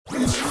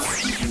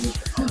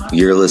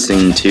You're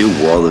listening to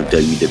World of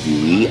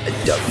WWE, a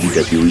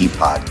WWE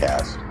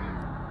podcast.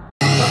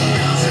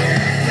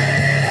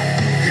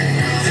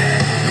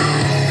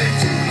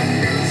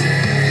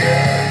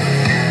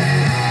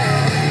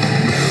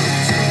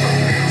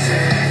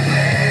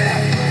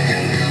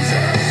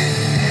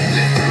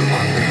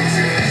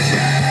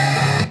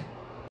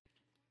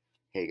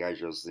 Hey guys,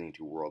 you're listening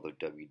to World of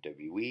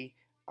WWE.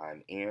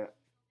 I'm Ant.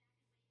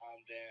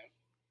 I'm Dan.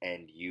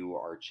 And you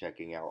are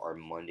checking out our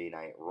Monday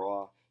Night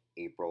Raw,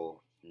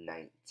 April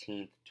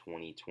 19th,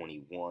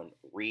 2021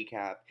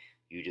 recap.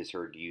 You just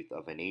heard Youth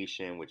of a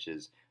Nation, which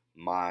is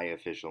my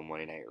official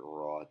Monday Night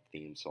Raw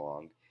theme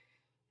song.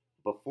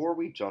 Before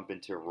we jump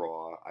into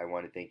Raw, I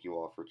want to thank you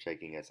all for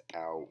checking us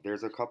out.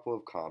 There's a couple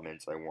of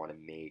comments I want to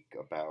make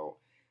about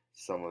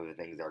some of the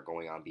things that are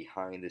going on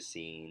behind the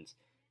scenes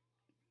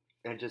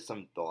and just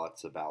some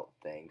thoughts about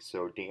things.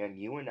 So, Dan,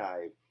 you and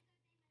I,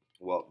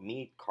 well,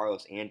 me,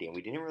 Carlos, and Dan,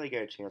 we didn't really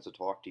get a chance to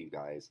talk to you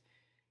guys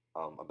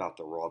about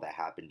the Raw that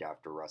happened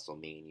after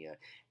WrestleMania.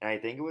 And I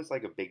think it was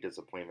like a big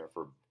disappointment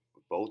for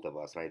both of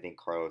us, and I think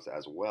Carlos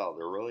as well.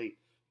 There really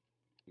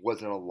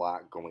wasn't a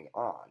lot going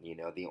on. You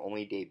know, the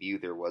only debut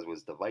there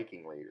was the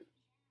Viking Raiders.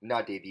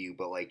 Not debut,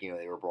 but like, you know,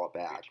 they were brought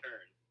back.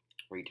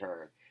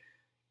 Return.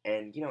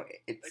 And, you know,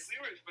 it's... Like, we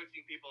were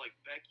expecting people like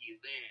Becky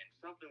Lynch,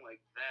 something like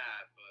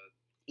that, but...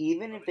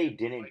 Even if they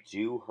didn't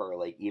do her,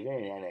 like, even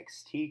an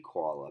NXT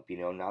call-up, you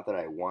know, not that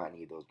I want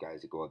any of those guys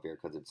to go up there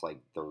because it's like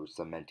they're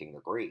cementing the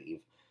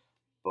grave,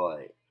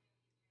 but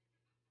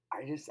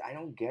I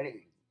don't get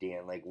it,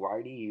 Dan. Like,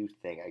 why do you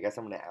think, I guess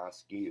I'm going to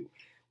ask you,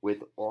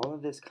 with all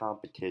of this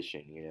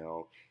competition, you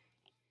know,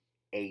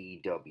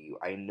 AEW,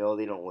 I know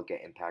they don't look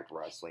at Impact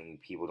Wrestling,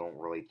 people don't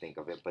really think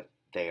of it, but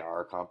they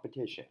are a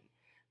competition.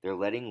 They're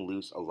letting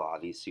loose a lot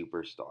of these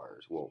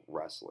superstars, well,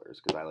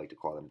 wrestlers, because I like to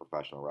call them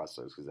professional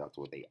wrestlers, because that's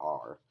what they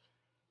are.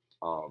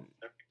 They're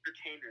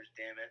entertainers,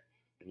 damn it.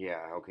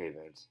 Yeah, okay,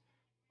 Vince.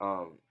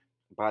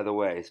 By the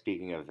way,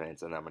 speaking of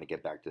Vince, and I'm going to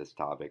get back to this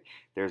topic,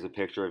 there's a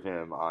picture of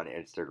him on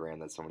Instagram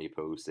that somebody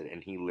posted,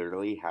 and he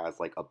literally has,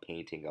 like, a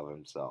painting of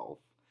himself.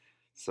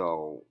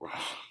 So,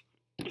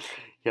 he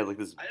has, like,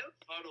 this... I have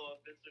a photo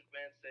of Vince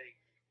McMahon saying,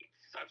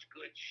 it's such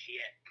good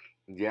shit.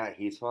 Yeah,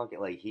 he's fucking,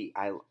 like,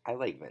 I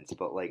like Vince,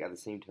 but, like, at the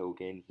same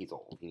token, he's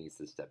old. He needs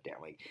to step down.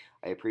 Like,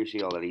 I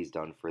appreciate all that he's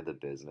done for the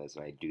business,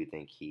 and I do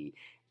think he,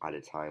 at a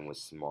time, was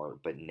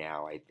smart, but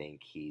now I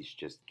think he's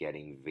just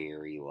getting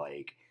very,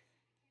 like...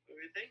 I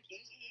think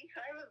he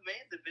kind of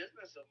made the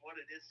business of what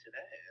it is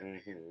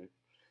today. Mm-hmm.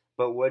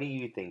 But what do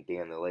you think,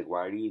 Dan, though? Like,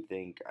 why do you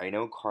think... I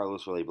know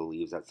Carlos really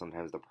believes that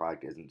sometimes the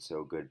product isn't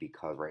so good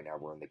because right now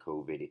we're in the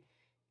COVID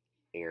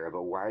era,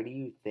 but why do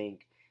you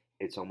think...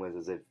 It's almost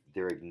as if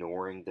they're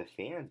ignoring the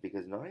fans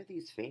because none of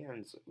these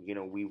fans, you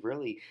know, we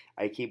really,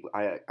 I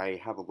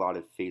have a lot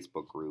of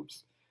Facebook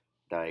groups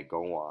that I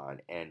go on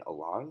and a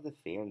lot of the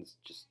fans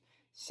just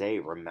say,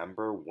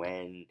 remember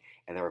when,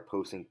 and they were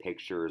posting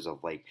pictures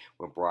of like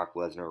when Brock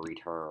Lesnar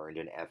returned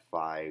and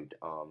F5'd,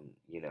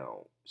 you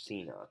know,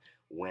 Cena,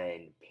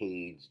 when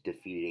Paige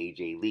defeated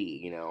AJ Lee,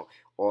 you know,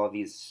 all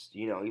these,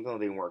 you know, even though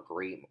they weren't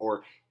great,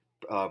 or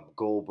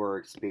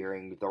Goldberg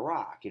spearing The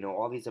Rock, you know,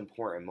 all these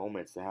important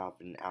moments that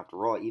happen after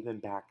all, even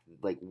back,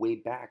 like, way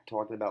back,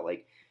 talking about,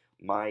 like,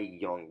 when I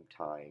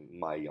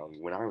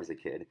was a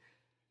kid.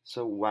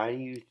 So why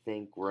do you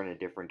think we're in a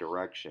different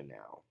direction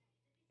now?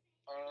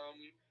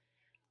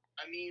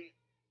 I mean,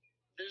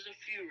 there's a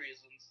few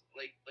reasons.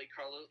 Like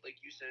Carlos,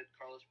 like you said,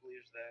 Carlos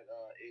believes that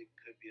it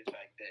could be the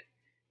fact that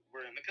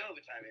we're in the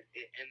COVID time,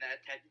 and that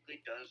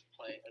technically does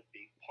play a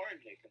big part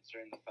in it,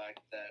 concerning the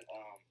fact that,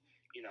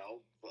 you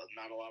know,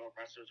 not a lot of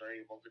wrestlers are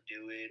able to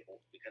do it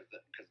because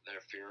of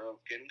their fear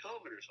of getting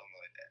COVID or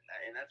something like that,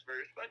 and that's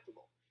very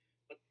respectable.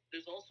 But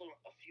there's also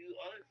a few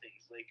other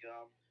things, like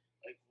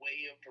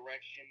way of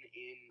direction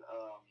in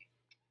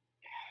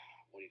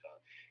what do you call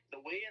it? The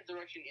way of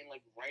direction in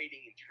like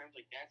writing and terms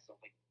like that stuff.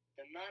 Like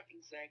they're not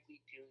exactly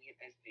doing it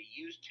as they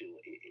used to.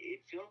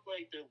 It feels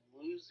like they're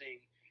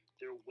losing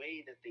their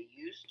way that they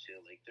used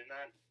to. Like they're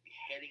not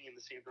heading in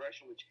the same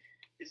direction, which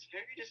is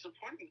very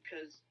disappointing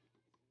because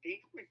they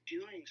were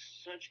doing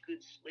such good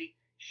slate.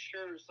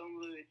 Sure,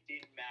 some of it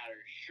didn't matter.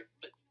 Sure,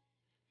 but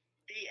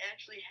they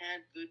actually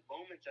had good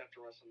moments after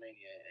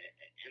WrestleMania,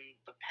 and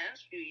the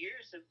past few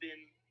years have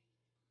been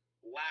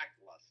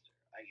lackluster,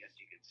 I guess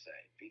you could say,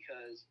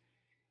 because,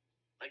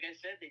 like I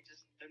said,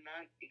 they're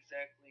not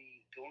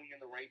exactly going in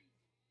the right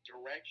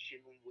direction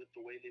with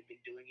the way they've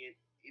been doing it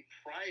in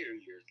prior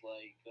years.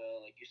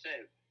 Like you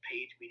said,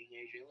 Paige beating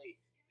AJ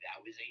Lee, that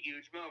was a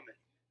huge moment.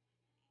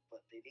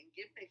 But they didn't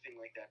give anything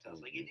like that to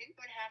us. Like, it didn't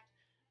even have...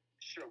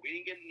 Sure, we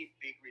didn't get any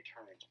big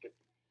returns, but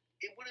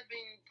it would have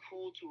been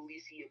cool to at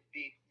least see a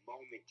big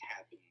moment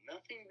happen.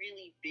 Nothing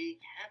really big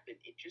happened.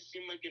 It just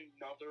seemed like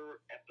another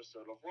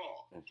episode of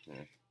Raw.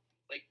 Okay.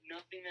 Like,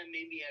 nothing that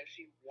made me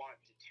actually want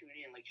to tune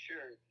in. Like,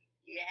 sure,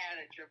 you had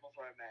a triple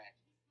threat match.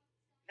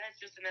 That's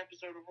just an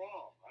episode of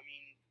Raw. I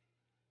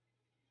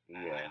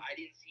mean, yeah. I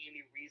didn't see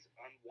any reason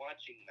on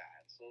watching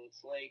that. So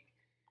it's like...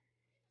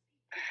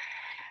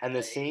 And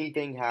the same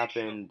thing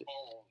happened.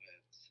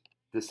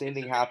 The same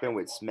thing happened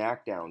with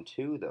SmackDown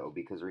too, though,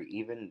 because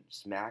even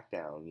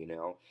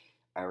SmackDown,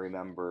 I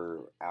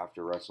remember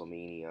after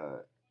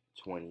WrestleMania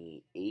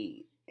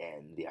 28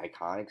 and the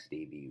Iconics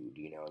debuted,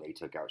 they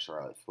took out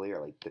Charlotte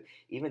Flair. Like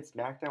even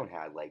SmackDown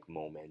had like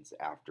moments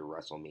after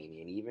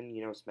WrestleMania, and even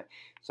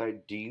So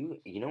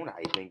you know what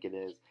I think it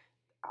is?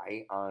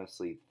 I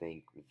honestly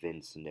think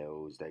Vince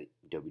knows that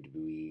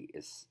WWE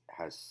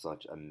has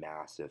such a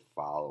massive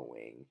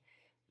following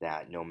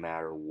that no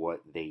matter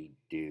what they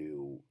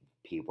do,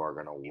 people are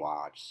gonna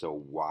watch. So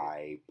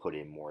why put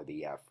in more of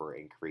the effort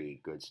and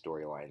create good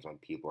storylines when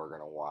people are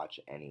gonna watch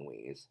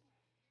anyways?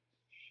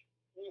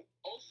 Well,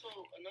 also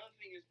another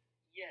thing is,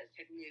 yes,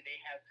 technically they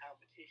have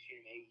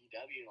competition,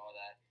 AEW and all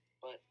that,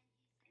 but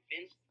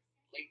Vince,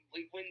 like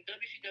when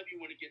WCW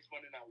went against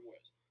Monday Night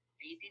Wars,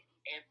 they did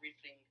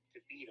everything to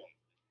beat them.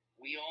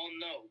 We all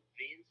know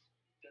Vince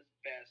does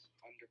best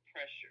under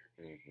pressure.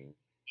 Mm-hmm.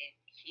 And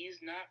he's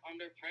not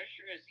under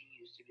pressure as he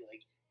used to be.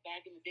 Like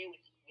back in the day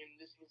when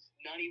this was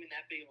not even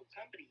that big of a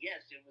company.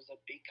 Yes, it was a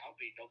big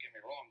company. Don't get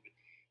me wrong, but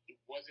it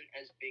wasn't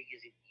as big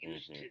as it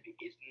used to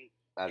be.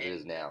 As it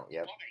is now.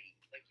 Yep.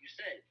 Like you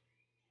said,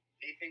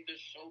 they think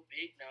they're so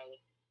big now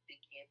that they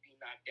can't be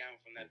knocked down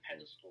from that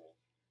pedestal.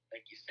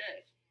 Like you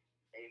said,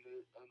 and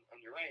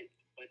you're right.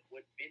 But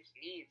what Vince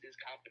needs is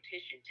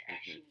competition to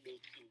actually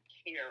make him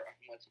care on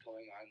what's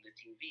going on in the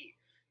TV.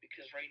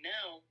 Because right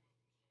now,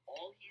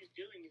 all he's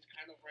doing is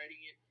kind of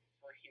writing it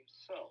for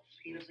himself.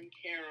 He doesn't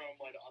care on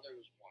what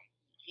others want.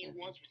 He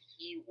wants what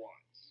he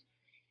wants.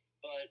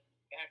 But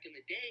back in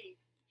the day,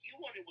 he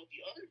wanted what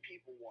the other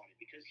people wanted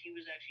because he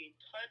was actually in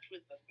touch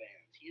with the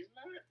fans. He's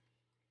not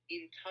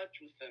in touch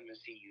with them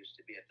as he used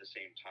to be at the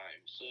same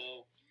time.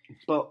 So,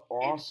 but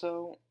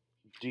also,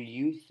 do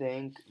you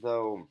think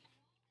though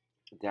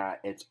that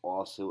it's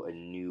also a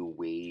new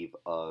wave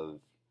of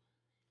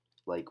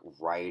like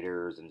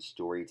writers and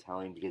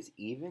storytelling? Because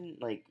even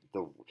like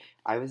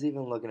I was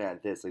even looking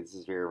at this, like this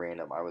is very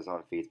random. I was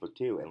on Facebook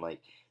too, and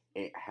like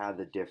it had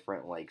the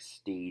different like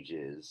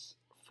stages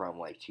from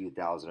like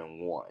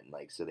 2001.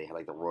 Like so they had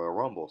like the Royal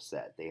Rumble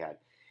set. They had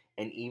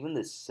and even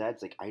the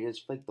sets, like I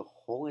just feel like the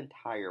whole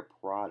entire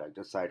product,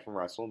 aside from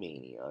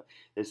WrestleMania,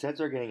 the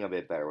sets are getting a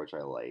bit better, which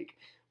I like.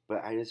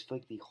 But I just feel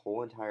like the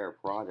whole entire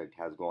product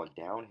has gone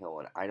downhill,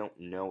 and I don't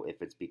know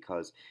if it's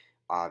because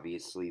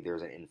obviously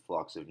there's an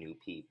influx of new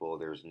people,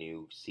 there's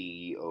new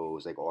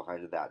CEOs, like all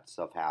kinds of that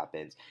stuff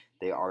happens.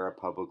 They are a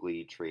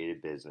publicly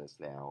traded business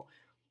now,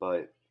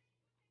 but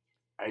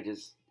I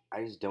just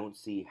don't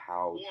see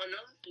how. Well,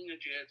 another thing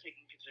that you have to take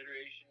in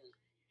consideration is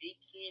they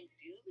can't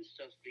do the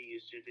stuff they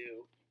used to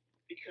do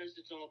because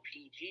it's all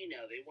PG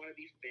now. They want to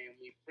be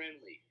family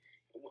friendly.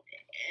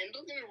 And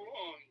don't get me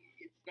wrong,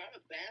 it's not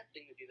a bad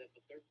thing to do that,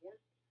 but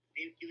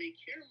they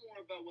care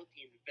more about what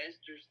the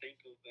investors think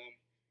of them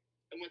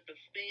and what the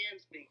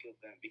fans think of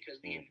them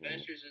because the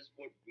investors is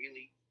what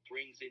really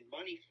brings in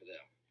money for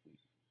them.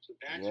 So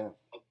that's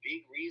a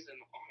big reason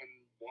on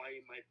why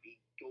it might be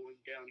going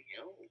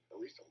downhill,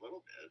 at least a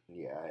little bit.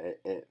 Yeah,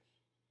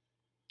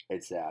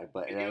 it's sad,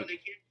 but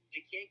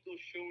they can't go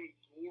showing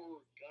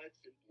gore, guts,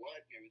 and blood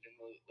and everything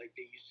like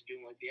they used to do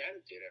in like the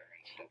Attitude Era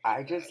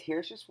and stuff.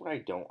 Here's just what I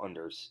don't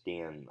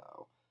understand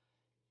though.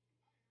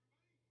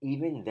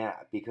 Even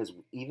that, because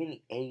even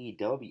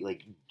AEW,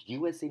 like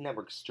USA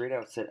Network, straight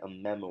out said a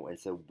memo and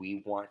said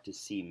we want to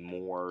see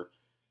more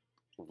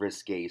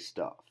risque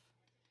stuff.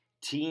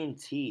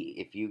 TNT,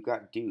 if you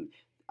got, dude,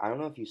 I don't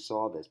know if you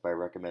saw this, but I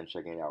recommend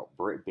checking it out.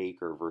 Britt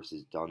Baker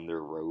versus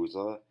Thunder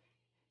Rosa.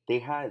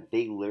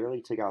 They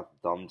literally took out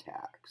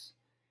thumbtacks,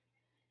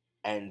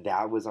 and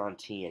that was on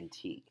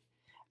TNT.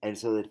 And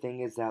so the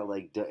thing is that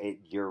like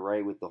you're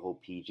right with the whole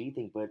PG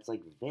thing, but it's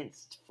like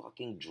Vince,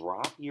 fucking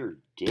drop your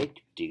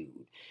dick,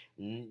 dude.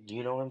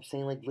 You know what I'm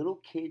saying? Like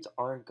little kids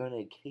aren't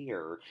gonna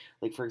care.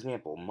 Like for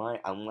example,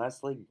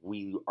 unless like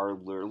we are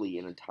literally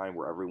in a time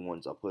where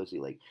everyone's a pussy.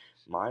 Like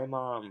my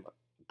mom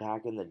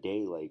back in the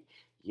day, like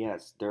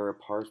yes, there are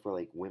parts where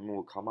like women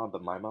would come on,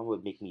 but my mom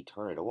would make me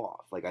turn it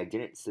off. Like I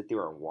didn't sit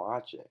there and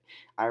watch it.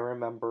 I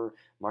remember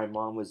my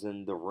mom was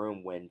in the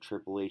room when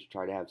Triple H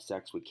tried to have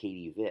sex with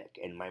Katie Vick,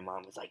 and my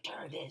mom was like,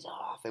 "Turn this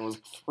off," and was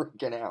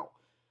freaking out.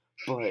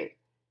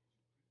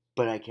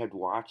 But I kept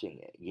watching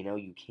it.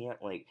 You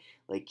can't like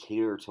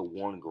cater to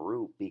one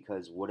group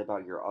because what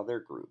about your other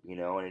group?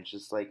 And it's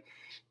just like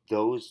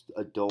those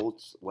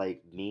adults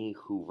like me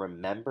who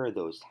remember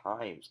those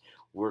times.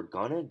 We're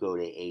gonna go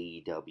to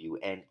AEW,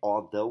 and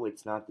although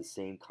it's not the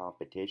same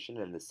competition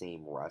and the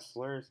same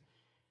wrestlers,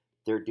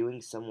 they're doing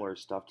similar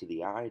stuff to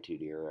the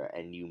Attitude Era,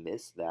 and you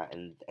miss that,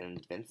 and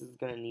Vince is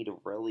going to need to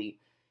really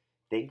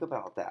think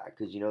about that,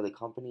 because, the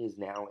company is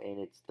now in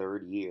its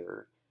third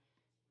year,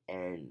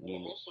 and,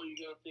 Also, you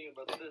got to think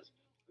about this.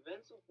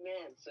 Vince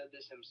McMahon said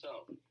this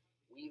himself.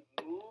 We've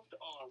moved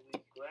on.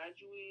 We've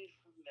graduated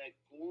from that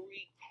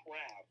gory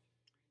crap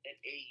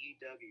that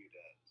AEW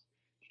does.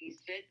 He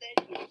said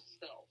that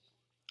himself.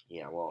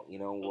 Yeah, well, you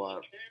know Well,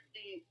 what?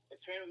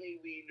 apparently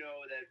we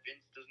know that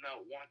Vince does not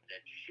want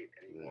that shit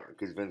anymore.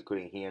 Because Vince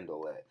couldn't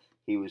handle it.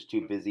 He was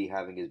too busy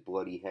having his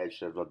bloody head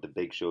shoved up the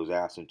Big Show's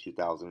ass in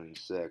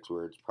 2006,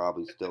 where it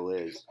probably still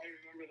is. I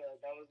remember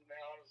that. That was in the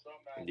Hell in a Cell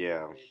match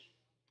Yeah.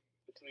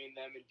 between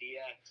them and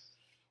DX.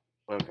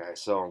 Okay,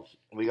 so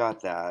we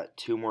got that.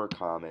 Two more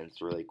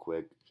comments really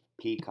quick.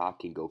 Peacock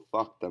can go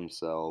fuck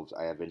themselves.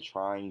 I have been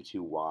trying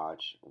to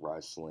watch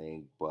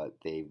wrestling, but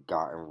they've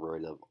gotten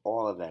rid of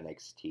all of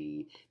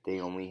NXT. They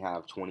only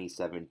have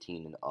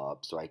 2017 and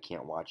up, so I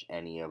can't watch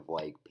any of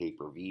like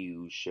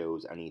pay-per-view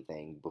shows,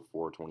 anything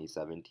before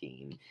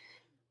 2017.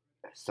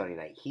 Sunday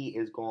Night Heat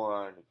is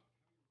gone.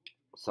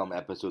 Some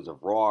episodes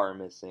of Raw are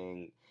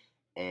missing.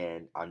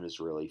 And I'm just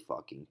really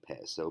fucking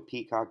pissed. So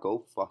Peacock,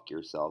 go fuck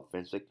yourself.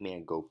 Vince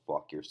McMahon, go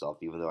fuck yourself.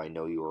 Even though I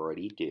know you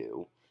already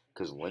do,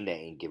 because Linda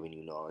ain't giving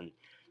you none.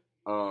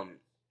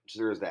 So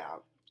there's that.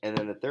 And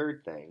then the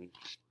third thing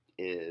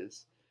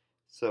is,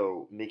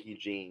 so Mickey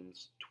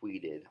James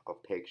tweeted a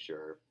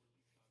picture.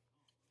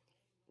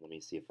 Let me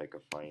see if I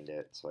can find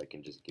it, so I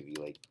can just give you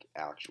like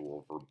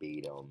actual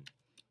verbatim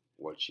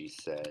what she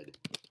said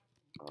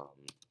um,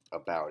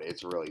 about it.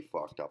 It's really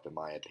fucked up in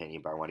my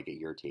opinion, but I want to get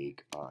your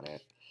take on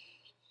it.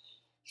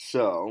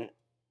 So,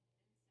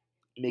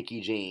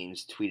 Mickey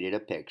James tweeted a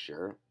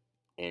picture,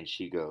 and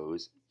she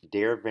goes,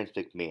 Dear Vince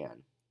McMahon,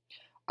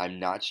 I'm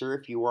not sure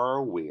if you are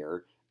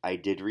aware, I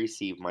did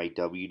receive my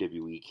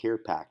WWE care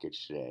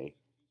package today.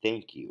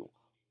 Thank you.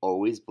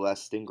 Always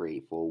blessed and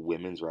grateful.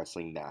 Women's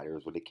Wrestling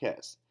Matters with a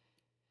kiss.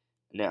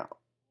 Now,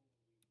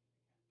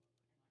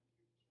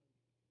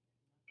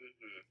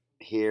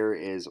 here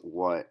is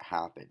what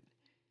happened.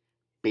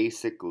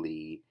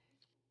 Basically,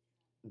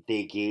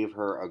 they gave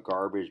her a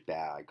garbage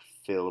bag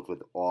filled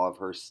with all of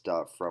her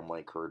stuff from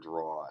like her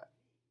drawer,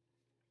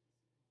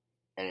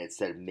 and it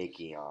said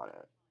Mickey on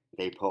it.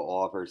 They put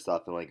all of her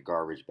stuff in like a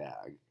garbage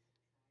bag.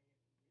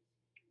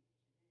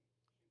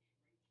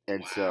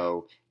 And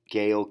so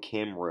Gail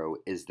Kim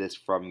wrote, Is this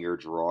from your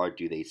drawer?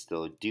 Do they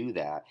still do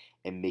that?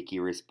 And Mickey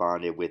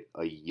responded with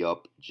a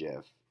yup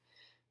gif.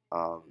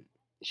 Um,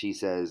 she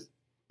says,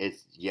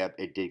 It's yep,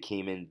 it did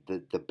came in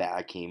the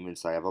bag came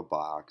inside of a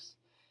box.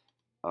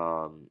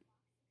 Um,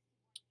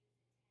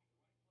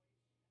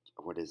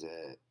 what is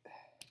it?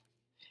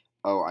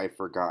 Oh, I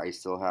forgot. I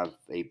still have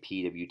a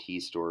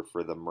PWT store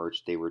for the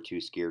merch they were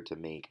too scared to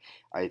make.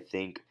 I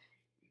think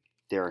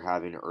they're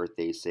having an Earth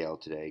Day sale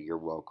today. You're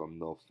welcome,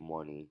 MILF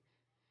Money.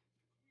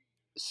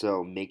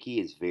 So Mickey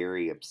is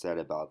very upset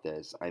about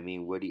this. I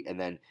mean, what do you, and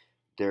then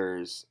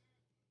there's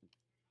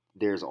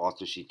there's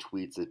also she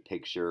tweets a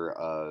picture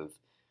of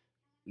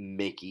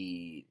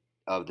Mickey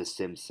of The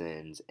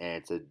Simpsons,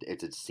 and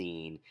it's a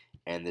scene,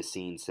 and the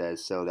scene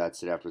says, "So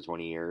that's it after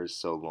 20 years.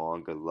 So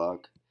long. Good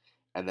luck."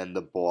 And then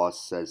the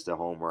boss says to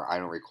Homer, "I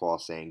don't recall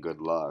saying good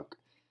luck."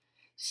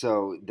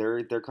 So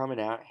they're coming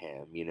at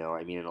him, you know.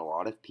 I mean, and a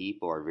lot of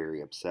people are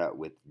very upset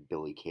with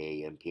Billy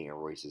Kay and Peyton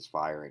Royce's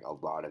firing. A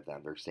lot of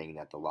them, they're saying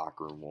that the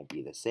locker room won't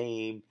be the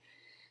same,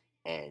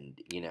 and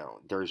you know,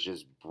 there's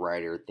just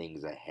brighter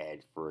things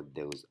ahead for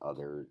those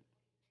other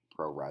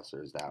pro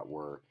wrestlers that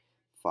were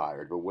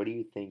fired. But what do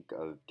you think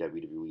of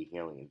WWE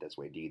handling it this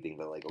way? Do you think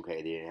that like, okay,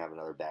 they didn't have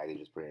another bag, they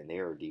just put it in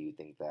there, or do you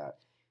think that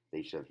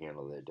they should have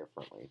handled it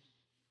differently?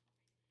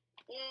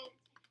 Well,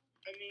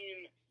 I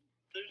mean,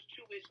 there's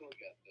two ways to look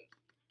at this.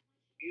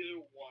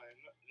 Either one,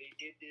 they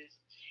did this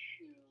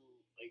to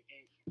like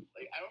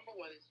I don't know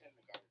why they sent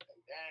the garbage bag.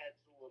 That's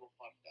a little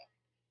fucked up.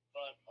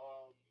 But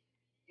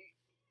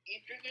if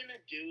you're gonna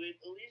do it,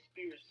 at least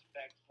be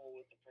respectful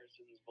with the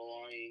person's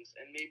belongings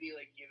and maybe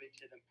like give it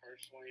to them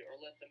personally or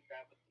let them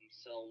grab it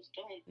themselves.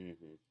 Don't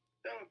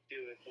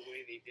do it the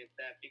way they did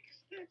that because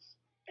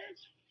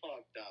that's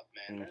fucked up,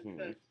 man.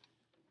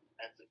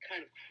 That's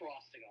kind of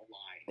crossing a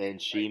line. And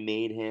she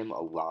made him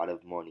a lot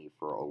of money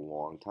for a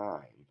long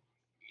time.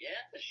 Yeah,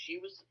 she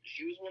was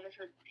one of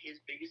his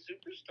biggest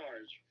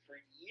superstars for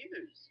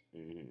years.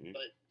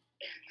 But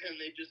and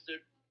they just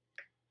said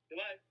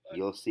goodbye.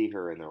 You'll see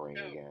her in the ring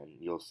again.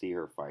 You'll see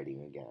her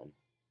fighting again.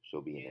 She'll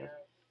be in there.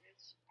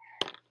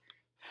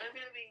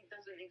 WWE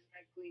doesn't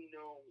exactly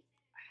know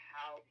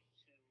how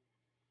to.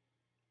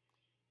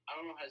 I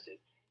don't know how to say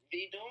it.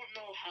 They don't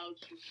know how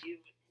to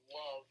give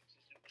love to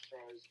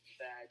superstars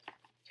that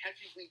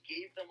technically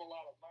gave them a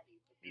lot of money,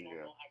 but they don't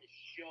know how to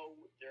show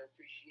their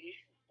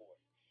appreciation for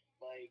it.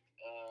 Like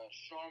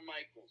Shawn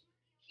Michaels,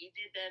 he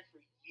did that for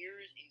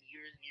years and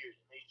years and years.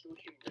 And they showed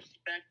him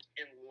respect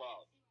and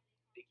love.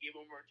 They gave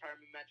him a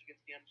retirement match against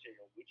The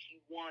Undertaker, which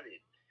he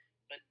wanted.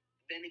 But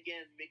then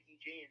again,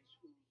 Mickey James,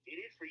 who did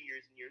it for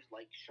years and years,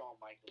 like Shawn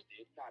Michaels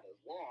did, not as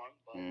long,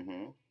 but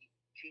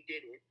she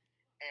did it.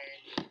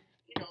 And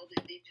you know,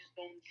 they just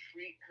don't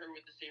treat her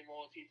with the same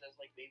royalties as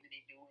like maybe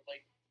they do with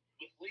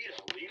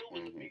Lita. Lita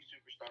was a big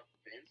superstar for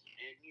Vince,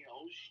 and you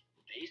know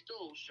they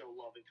still show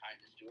love and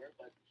kindness to her,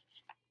 but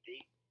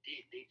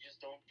they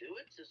just don't do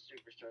it to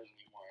superstars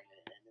anymore,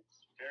 and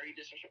it's very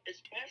disrespectful,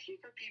 especially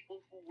for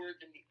people who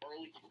worked in the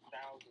early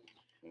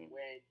 2000s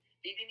when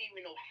they didn't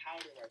even know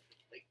how to write.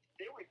 Like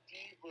they were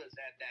divas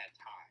at that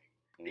time.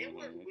 They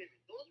weren't women.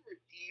 Those were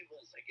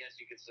divas, I guess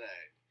you could say,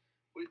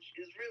 which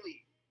is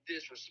really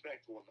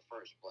disrespectful in the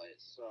first place.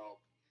 So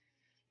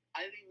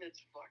I think that's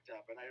fucked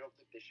up, and I don't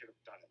think they should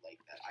have done it like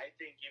that. I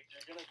think if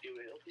they're gonna do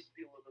it, at least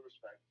be a little bit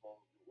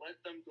respectful.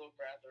 Let them go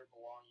grab their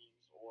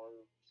belongings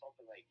or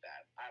something like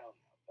that. I don't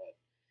know, but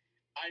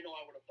I know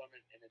I would have done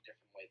it in a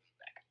different way than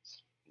that.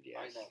 Yes.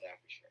 I know that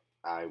for sure.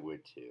 I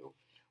would too.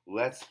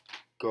 Let's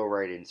go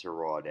right into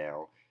Raw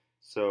now.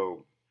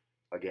 So,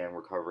 again,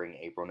 we're covering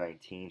April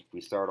 19th.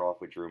 We start off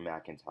with Drew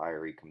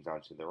McIntyre. He comes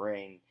out to the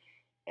ring,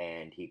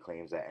 and he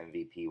claims that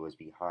MVP was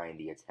behind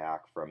the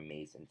attack from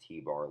Mace and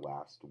T-Bar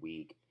last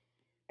week.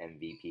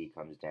 MVP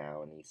comes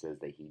down and he says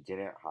that he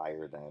didn't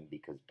hire them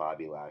because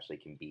Bobby Lashley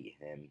can beat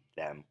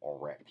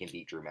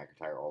Drew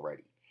McIntyre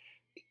already.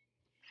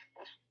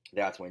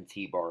 That's when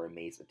T-Bar and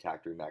Mace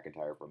attack Drew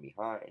McIntyre from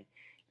behind,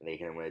 and they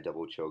hit him with a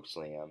double choke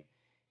slam,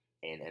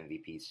 and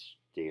MVP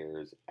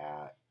stares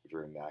at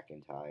Drew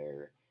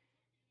McIntyre,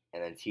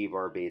 and then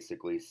T-Bar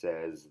basically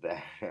says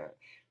that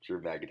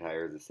Drew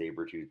McIntyre is a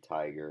saber-toothed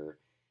tiger,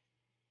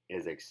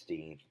 is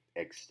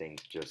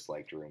extinct just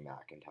like Drew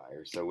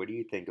McIntyre. So what do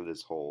you think of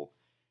this whole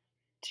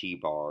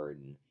T-Bar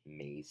and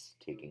Mace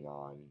taking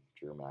on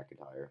Drew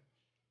McIntyre?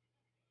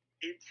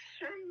 It's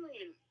certainly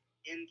an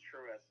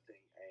interesting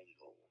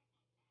angle.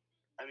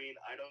 I mean,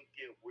 I don't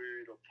get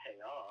where it'll pay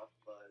off,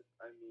 but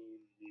I mean,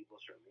 we will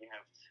certainly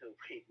have to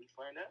wait and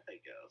find out, I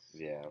guess.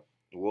 Yeah.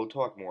 We'll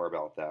talk more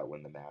about that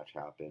when the match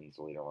happens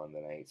later on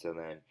the night. So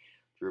then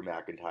Drew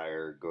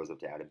McIntyre goes up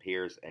to Adam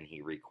Pearce and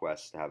he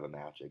requests to have a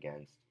match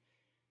against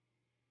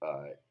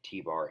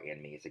T-Bar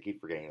and Mace. I keep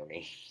forgetting their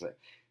names.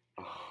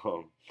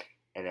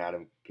 And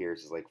Adam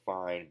Pearce is like,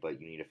 fine,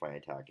 but you need to find a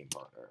tag team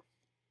partner.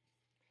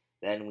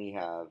 Then we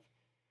have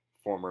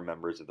former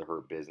members of the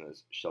Hurt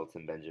Business,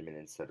 Shelton Benjamin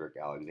and Cedric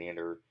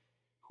Alexander,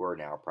 who are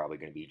now probably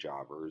going to be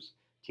jobbers,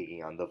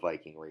 taking on the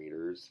Viking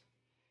Raiders.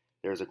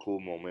 There's a cool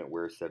moment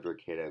where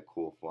Cedric hit a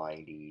cool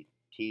flying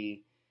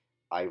DT.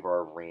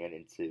 Ivar ran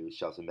into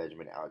Shelton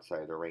Benjamin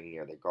outside the ring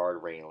near the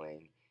guard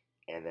railing,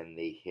 and then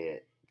they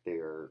hit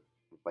their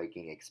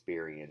Viking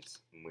experience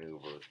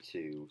maneuver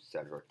to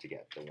Cedric to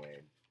get the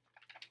win.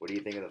 What do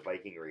you think of the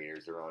Viking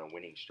Raiders? They're on a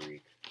winning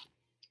streak.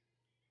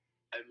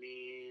 I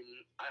mean,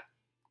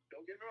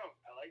 don't get me wrong.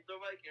 I like the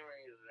Viking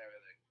Raiders and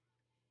everything.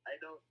 I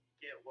don't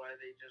get why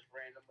they just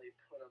randomly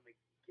put them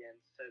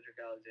against Cedric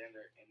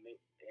Alexander and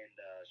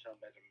Sean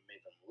Benjamin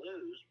made them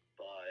lose,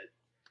 but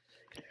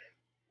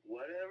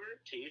whatever.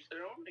 To each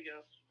their own, I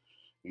guess.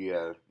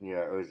 Yeah,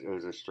 it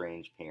was a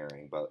strange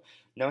pairing. But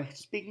now,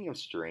 speaking of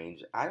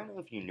strange, I don't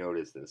know if you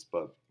noticed this,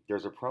 but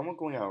there's a promo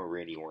going on with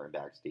Randy Orton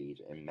backstage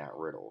and Matt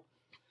Riddle.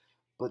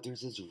 But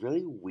there's this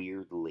really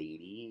weird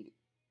lady,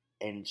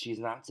 and she's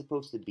not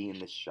supposed to be in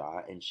the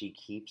shot, and she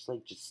keeps,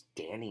 like, just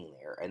standing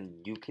there,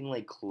 and you can,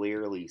 like,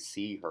 clearly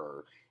see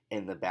her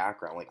in the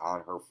background, like,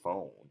 on her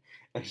phone,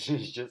 and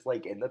she's just,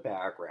 like, in the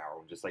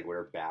background, just, like, with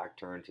her back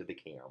turned to the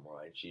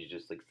camera, and she's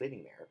just, like,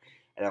 sitting there,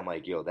 and I'm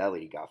like, yo, that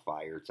lady got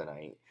fired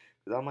tonight,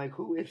 because I'm like,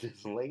 who is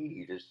this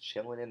lady just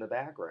chilling in the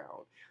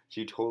background?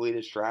 She totally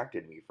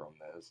distracted me from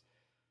this,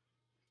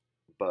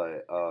 but,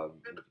 it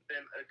could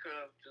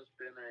have just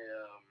been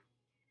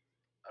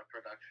a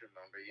production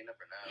number. You never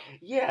know.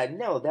 Yeah,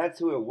 no, that's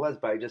who it was.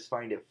 But I just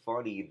find it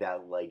funny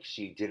that like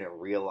she didn't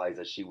realize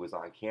that she was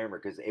on camera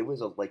because it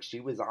was like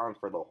she was on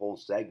for the whole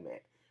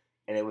segment,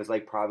 and it was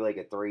like probably like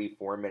a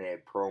 3-4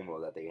 minute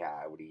promo that they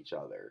had with each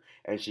other,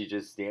 and she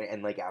just stand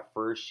and like at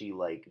first she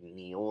like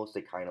kneels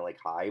to kind of like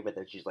hide, but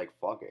then she's like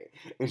fuck it,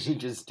 and she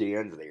just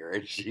stands there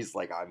and she's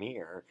like I'm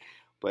here,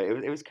 but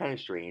it was kind of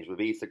strange. But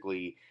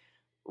basically,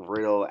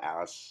 Riddle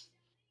asks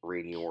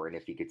Randy Orton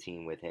if he could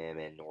team with him,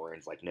 and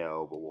Orton's like,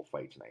 no, but we'll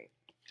fight tonight.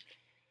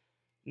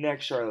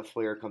 Next, Charlotte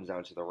Flair comes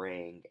down to the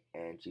ring,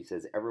 and she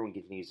says everyone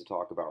continues to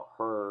talk about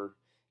her,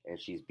 and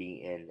she's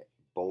beaten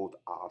both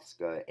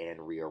Asuka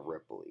and Rhea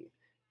Ripley.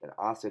 Then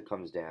Asuka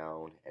comes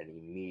down, and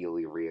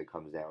immediately Rhea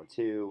comes down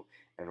too,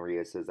 and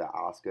Rhea says that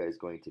Asuka is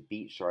going to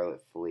beat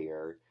Charlotte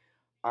Flair.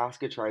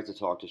 Asuka tries to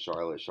talk to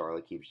Charlotte.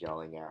 Charlotte keeps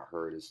yelling at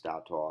her to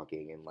stop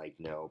talking, and like,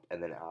 nope.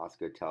 And then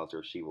Asuka tells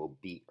her she will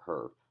beat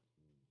her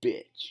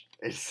bitch.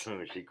 And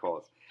so she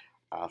calls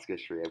Asuka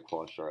straight up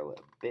calls Charlotte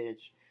a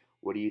bitch.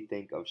 What do you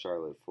think of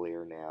Charlotte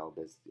Flair now,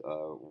 this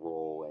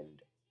role? And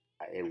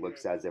it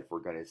looks as if we're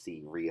going to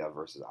see Rhea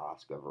versus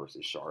Asuka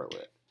versus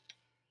Charlotte.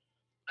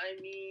 I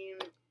mean,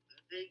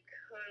 they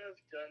could have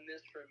done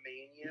this for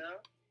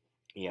Mania.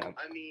 Yeah.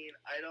 I mean,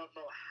 I don't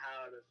know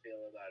how to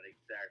feel about it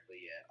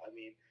exactly yet. I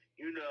mean,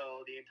 you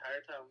know, the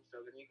entire time I'm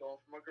still going to be going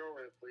for my girl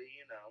Ripley,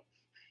 you know.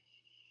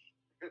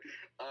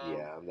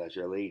 Yeah, that's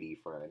your lady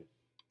friend.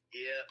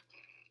 Yeah.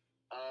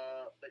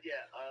 But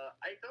yeah,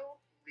 I don't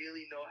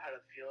really know how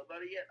to feel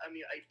about it yet. I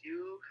mean, I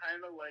do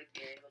kind of like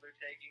the angle they're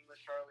taking with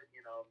Charlotte,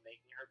 you know,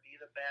 making her be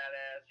the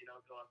badass, you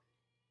know, going,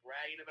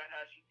 bragging about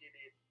how she did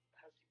it,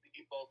 how she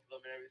beat both of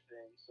them and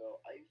everything.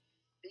 So I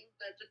think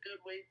that's a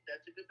good way,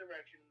 that's a good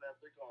direction that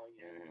they're going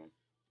in. Mm-hmm.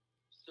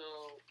 So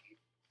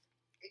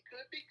it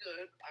could be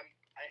good.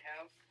 I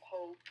have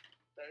hope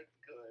That's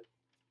good.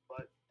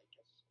 But I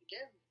guess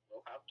again,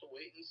 we'll have to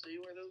wait and see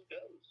where this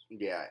goes.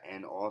 Yeah,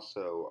 and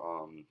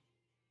also,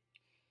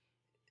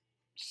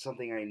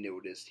 something I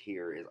noticed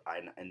here is,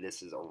 and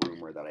this is a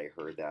rumor that I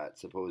heard, that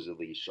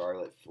supposedly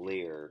Charlotte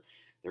Flair,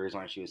 the reason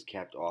why she was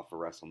kept off of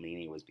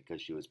WrestleMania was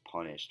because she was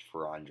punished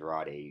for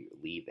Andrade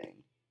leaving.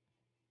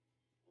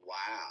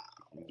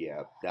 Wow.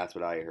 Yeah, that's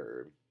what I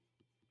heard.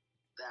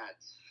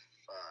 That's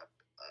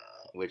fucked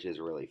up. Which is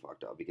really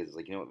fucked up, because it's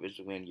like, Vince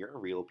McMahon, you're a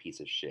real piece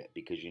of shit,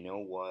 because you know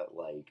what,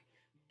 like,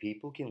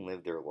 people can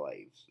live their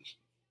lives.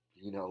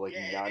 Like,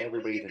 Yeah, not it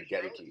everybody's wasn't even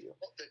indebted to Charlotte's you.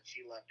 fault that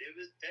she left. It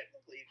was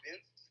technically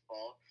Vince's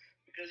fault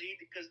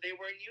because they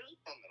weren't using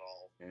him at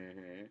all.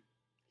 Mm-hmm.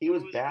 He So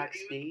was it was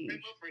backstage. a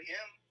for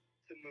him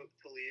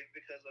to leave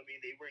because I mean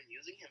they weren't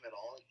using him at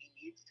all, and he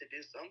needs to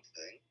do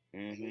something.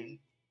 Mm-hmm. I mean,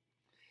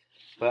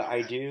 but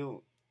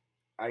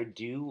I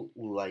do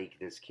like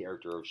this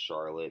character of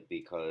Charlotte,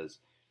 because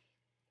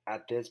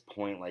at this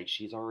point, like,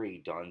 she's already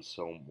done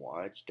so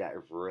much that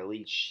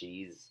really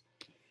she's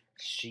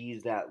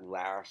that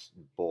last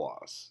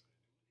boss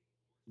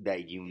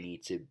that you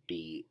need to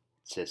be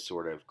to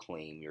sort of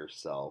claim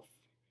yourself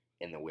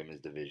in the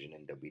women's division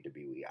in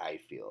WWE. I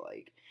feel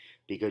like,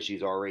 because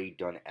she's already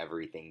done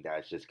everything,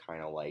 that's just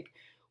kind of like,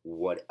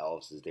 what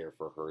else is there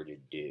for her to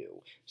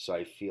do? So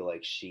I feel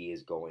like she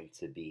is going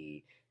to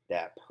be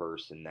that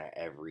person that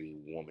every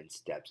woman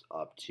steps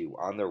up to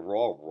on the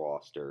Raw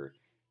roster,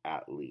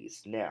 at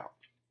least. Now,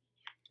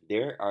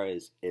 there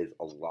is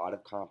a lot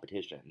of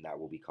competition that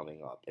will be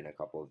coming up in a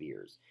couple of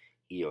years.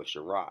 Io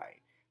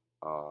Shirai,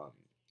 um,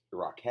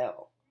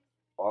 Raquel,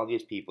 all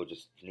these people,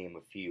 just to name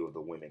a few of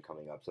the women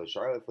coming up. So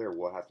Charlotte Flair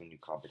will have some new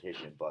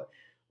competition, but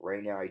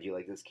right now I do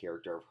like this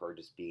character of her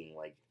just being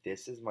like,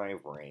 this is my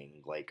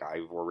ring. Like,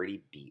 I've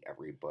already beat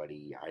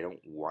everybody. I don't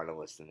want to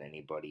listen to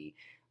anybody.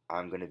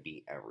 I'm gonna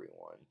beat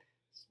everyone.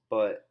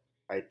 But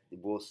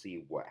we'll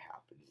see what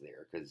happens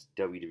there, because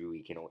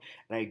WWE can only,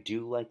 and I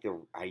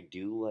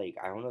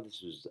don't know if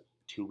this was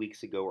 2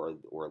 weeks ago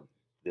or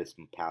this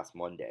past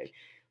Monday,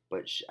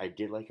 but I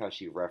did like how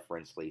she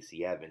referenced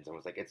Lacey Evans and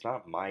was like, it's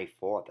not my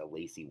fault that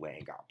Lacey went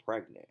and got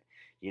pregnant.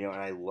 And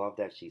I love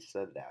that she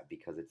said that,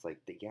 because it's like,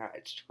 yeah,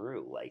 it's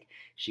true. Like,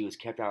 she was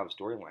kept out of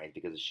storylines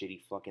because of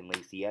shitty fucking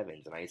Lacey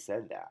Evans, and I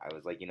said that. I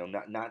was like,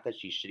 not that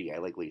she's shitty. I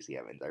like Lacey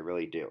Evans, I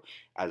really do,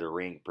 as a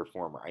ring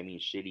performer. I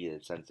mean, shitty in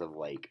the sense of,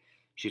 like,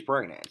 she's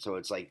pregnant, so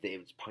it's like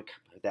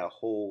that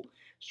whole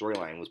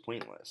storyline was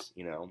pointless.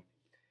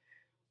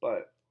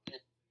 But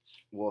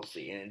we'll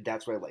see, and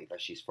that's what I like,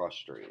 that she's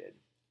frustrated.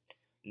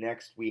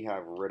 Next, we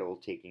have Riddle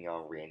taking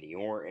on Randy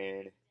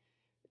Orton.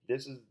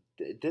 This is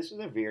this was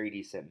a very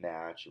decent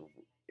match.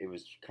 It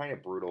was kind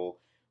of brutal.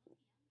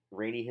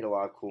 Randy hit a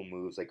lot of cool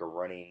moves, like a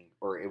running,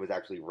 or it was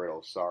actually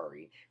Riddle.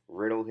 Sorry,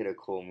 Riddle hit a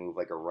cool move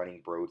like a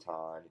running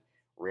Broton.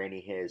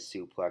 Randy hit his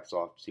superplex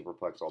off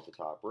the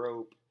top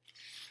rope.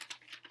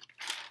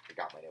 I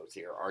got my notes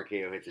here.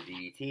 RKO hits a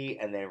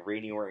DDT, and then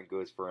Randy Orton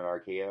goes for an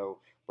RKO,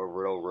 but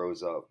Riddle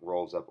rolls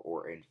up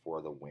Orton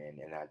for the win,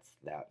 and that's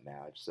that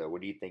match. So, what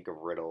do you think of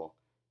Riddle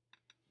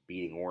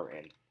beating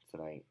Orton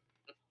tonight?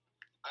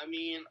 I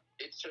mean,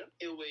 it's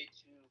certainly a way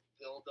to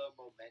build up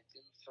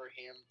momentum for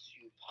him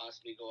to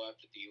possibly go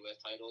after the U.S.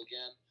 title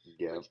again.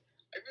 Yeah. Which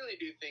I really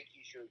do think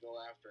he should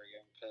go after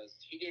again, because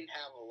he didn't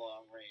have a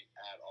long reign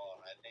at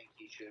all. I think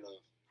he should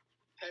have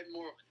had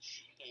more of a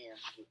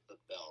chance with the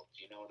belt.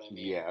 You know what I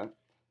mean? Yeah.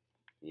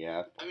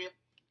 Yeah. I mean,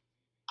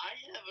 I'm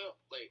gonna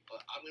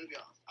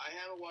be honest. I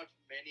haven't watched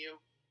many of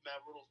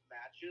Matt Riddle's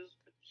matches,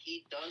 but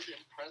he does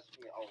impress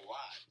me a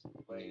lot.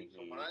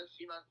 From what I've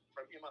seen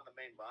from him on the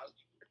main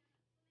roster,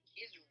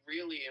 he's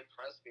really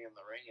impressed me in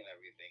the ring and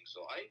everything.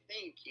 So I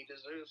think he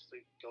deserves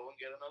to go and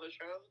get another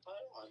shot at the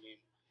title. I mean,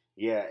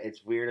 yeah,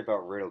 it's weird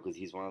about Riddle, because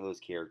he's one of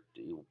those characters.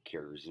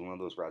 He's one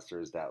of those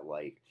wrestlers that,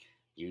 like,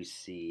 you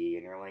see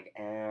and you're like,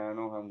 I don't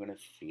know how I'm gonna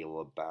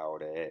feel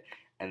about it.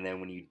 And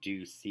then when you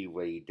do see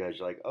what he does,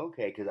 you're like,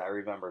 okay, because I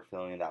remember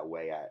feeling that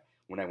way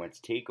when I went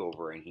to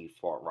Takeover and he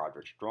fought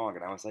Roderick Strong,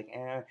 and I was like,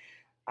 I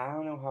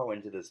don't know how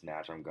into this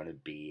match I'm gonna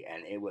be,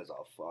 and it was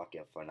a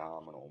fucking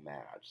phenomenal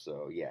match.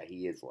 So yeah,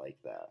 he is like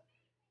that.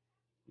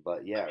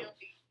 But yeah. I mean,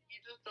 you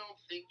just don't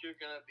think you're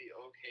gonna be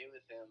okay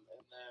with him,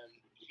 and then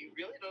he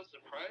really does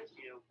surprise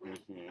you with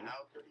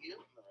how good he is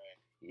in the ring.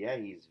 Yeah,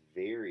 he's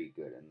very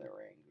good in the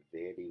ring.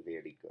 Very,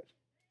 very good.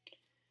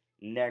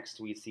 Next,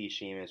 we see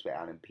Sheamus with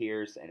Adam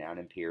Pearce, and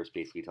Adam Pearce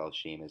basically tells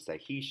Sheamus that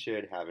he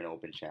should have an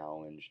open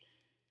challenge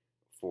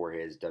for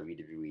his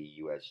WWE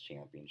US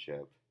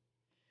Championship.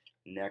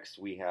 Next,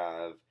 we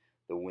have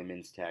the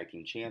Women's Tag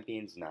Team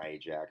Champions, Nia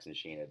Jax and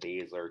Shayna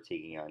Baszler,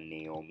 taking on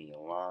Naomi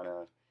and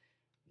Lana.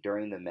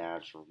 During the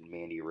match,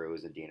 Mandy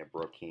Rose and Dana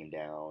Brooke came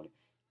down,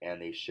 and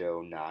they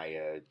show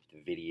Nia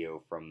the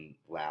video from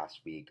last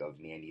week of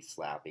Mandy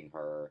slapping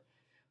her.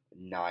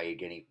 Nia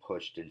getting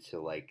pushed into,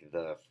 like,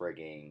 the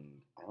frigging,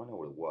 I don't know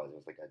what it was. It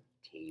was like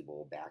a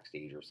table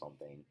backstage or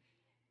something.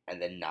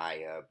 And then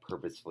Nia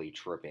purposefully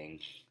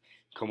tripping,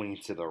 going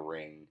into the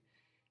ring.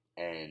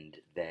 And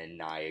then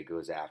Nia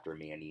goes after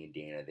Mandy and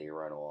Dana. They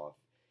run off.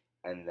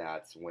 And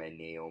that's when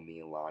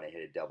Naomi and Lana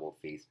hit a double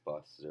face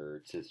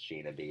buster to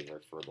Shayna Baszler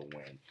for the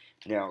win.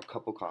 Now, a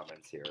couple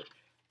comments here.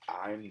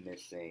 I'm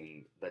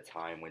missing the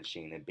time when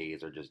Shayna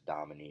Baszler just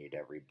dominated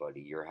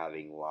everybody. You're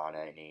having Lana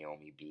and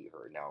Naomi beat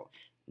her. Now,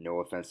 no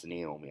offense to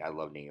Naomi. I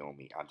love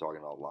Naomi. I'm talking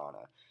about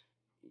Lana.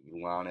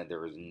 Lana,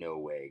 there is no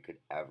way could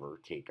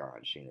ever take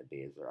on Shayna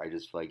Baszler. I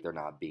just feel like they're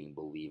not being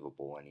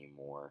believable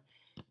anymore.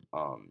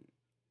 Um,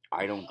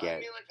 I don't I get.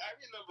 mean, like I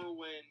remember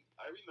when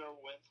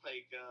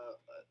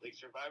like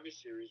Survivor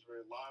Series where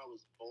Lana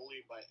was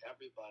bullied by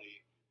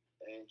everybody,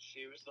 and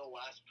she was the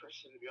last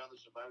person to be on the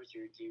Survivor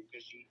Series team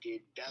because she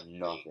did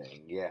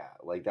Nothing. Yeah,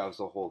 like that was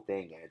the whole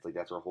thing, and it's like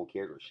that's her whole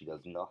character. She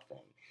does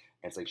nothing,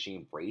 and it's like she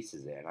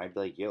embraces it, and I'd be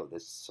like, "Yo,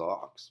 this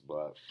sucks,"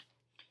 Mm,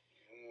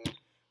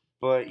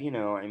 but you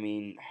know, I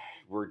mean,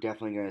 we're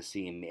definitely gonna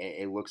see.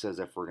 It looks as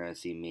if we're gonna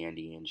see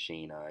Mandy and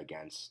Shayna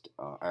against.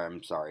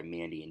 I'm sorry,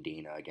 Mandy and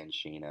Dana against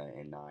Shayna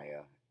and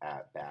Nia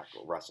at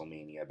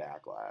WrestleMania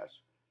Backlash.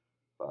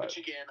 But which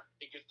again, I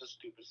think is the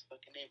stupidest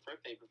fucking name for a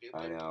pay per view.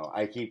 I know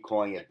I keep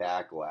calling it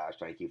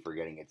Backlash, and I keep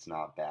forgetting it's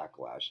not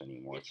Backlash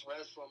anymore. It's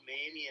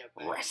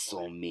WrestleMania.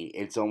 WrestleMania.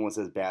 It's almost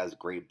as bad as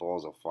Great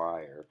Balls of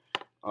Fire.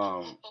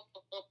 Oh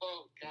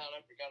God,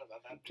 I forgot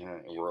about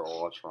that. We're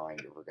all trying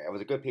to forget. It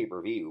was a good pay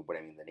per view, but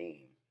I mean the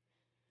name.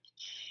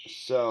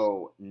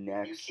 So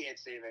next, You can't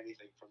save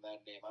anything from that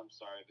name. I'm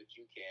sorry, but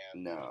you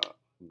can. no,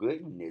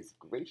 goodness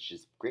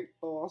gracious, Great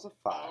Balls of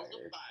Fire. Balls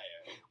of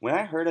Fire. When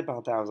I heard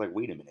about that, I was like,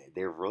 wait a minute,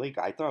 they're really.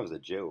 I thought it was a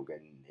joke,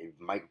 and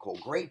Michael Cole,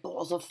 Great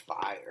Balls of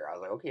Fire. I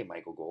was like, okay,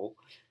 Michael Cole,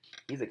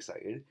 he's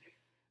excited.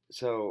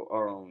 So I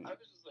was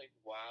just like,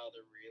 wow,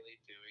 they're really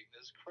doing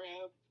this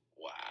crap.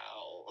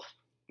 Wow.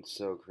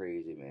 So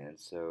crazy, man.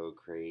 So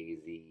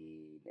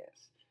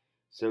craziness.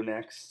 So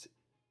next,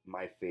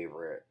 my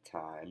favorite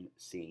time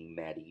seeing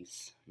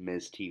Maddie's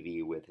Miz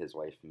TV with his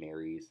wife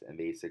Mary's, and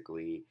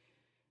basically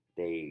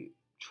they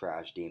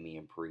trash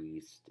Damian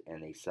Priest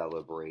and they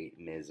celebrate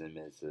Miz and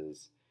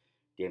Mrs.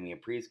 Damian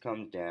Priest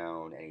comes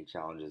down and he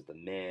challenges the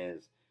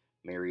Miz.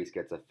 Mary's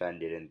gets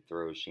offended and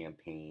throws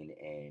champagne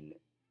in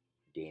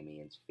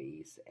Damian's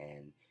face,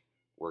 and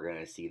we're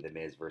gonna see the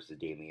Miz versus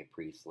Damian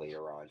Priest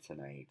later on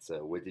tonight.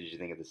 So, what did you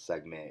think of the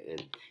segment?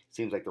 It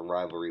seems like the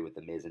rivalry with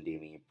the Miz and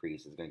Damian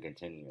Priest is gonna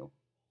continue.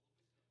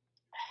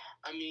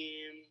 I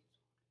mean,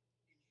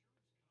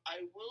 I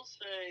will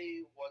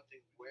say one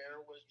thing. Where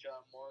was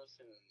John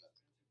Morrison in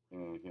this?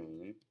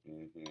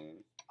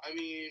 I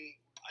mean,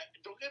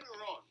 don't get me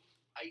wrong.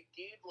 I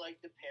did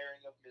like the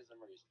pairing of Miz and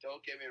Maurice.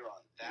 Don't get me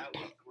wrong. That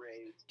was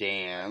great.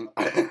 Damn,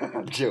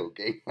 I'm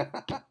joking.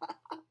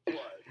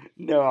 What?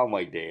 No, I'm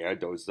like, damn,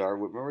 don't start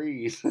with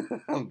Maurice.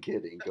 I'm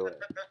kidding. Go ahead.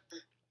 But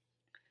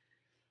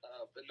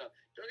no,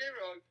 don't get me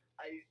wrong.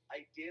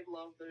 I did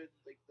love the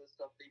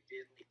stuff they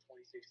did in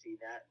 2016,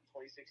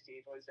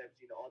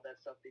 2017, all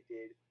that stuff they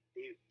did.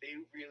 They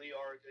really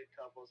are a good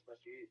couple,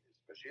 especially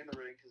in the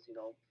ring, because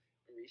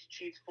Maurice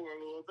cheats for a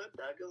little bit.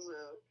 That goes,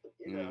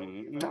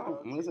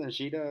 No, listen,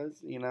 she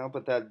does,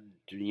 but that,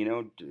 you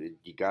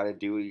gotta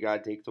do what you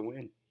gotta take to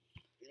win.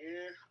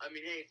 Yeah, I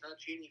mean, hey, it's not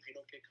cheating if you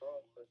don't get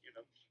caught, but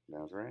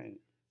That's right.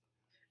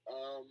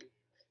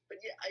 But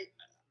yeah,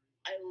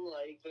 I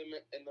like them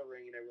in the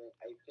ring and everything.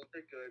 I think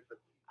they're good, but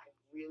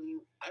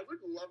I would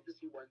love to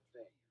see one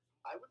thing.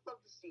 I would love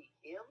to see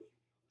him,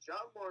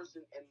 John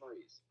Morrison, and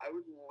Maurice. I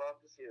would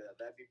love to see that.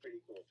 That'd be pretty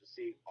cool to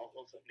see all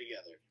of them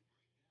together.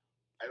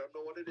 I don't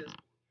know what it is.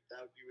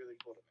 That would be really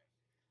cool to me.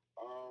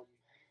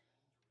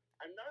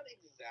 I'm not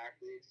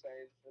exactly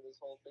excited for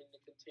this whole thing to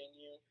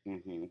continue,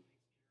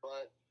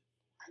 but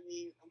I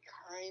mean, I'm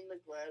kind of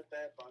glad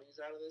Bad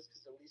Bunny's out of this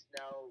because at least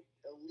now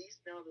they're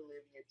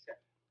leaving it to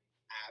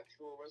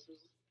actual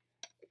wrestlers.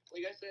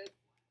 Like I said,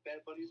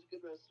 Bad Bunny's a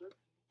good wrestler.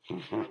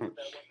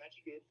 That one match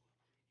he did.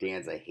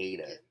 Dan's a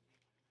hater.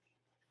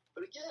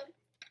 But again,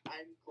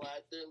 I'm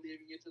glad they're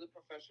leaving it to the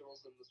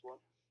professionals in this one.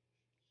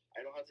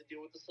 I don't have to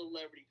deal with the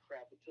celebrity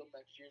crap until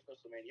next year's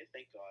WrestleMania,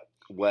 thank God.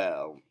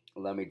 Well,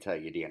 let me tell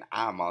you, Dan,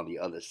 I'm on the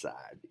other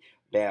side.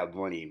 Bad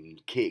Bunny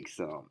kicks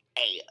some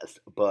ass,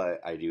 but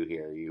I do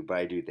hear you. But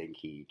I do think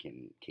he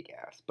can kick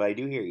ass. But I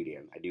do hear you,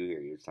 Dan. I do hear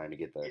you. It's time to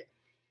get the...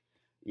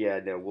 Yeah,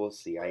 no, we'll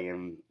see. I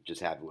am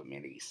just happy with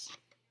Maryse.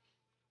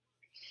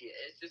 Yeah,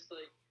 it's just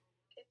like,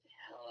 get the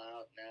hell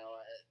out now.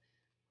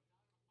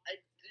 I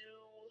do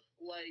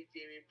like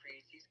Damian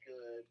Priest. He's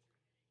good.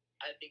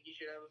 I think he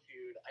should have a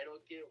feud. I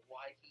don't get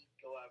why he'd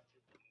go after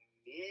The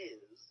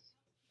Miz.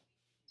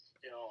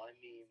 Still, I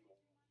mean,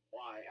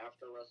 why?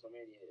 After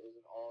WrestleMania,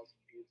 isn't all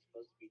feuds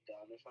supposed to be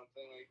done or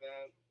something like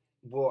that?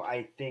 Well,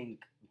 I think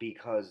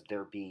because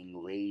they're being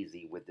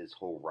lazy with this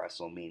whole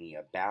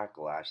WrestleMania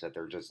backlash, that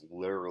they're just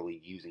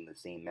literally using the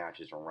same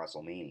matches from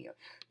WrestleMania.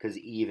 Because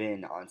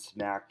even on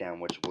SmackDown,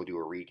 which we'll do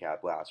a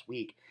recap last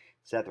week,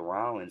 Seth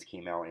Rollins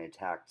came out and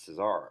attacked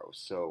Cesaro.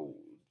 So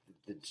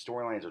the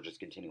storylines are just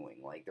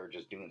continuing. Like, they're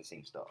just doing the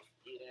same stuff.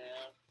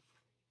 Yeah.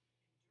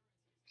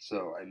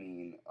 So, I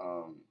mean,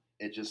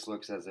 it just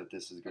looks as if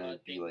this is going to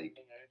be like...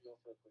 I gotta go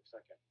for a quick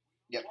second.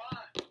 Yep.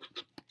 What?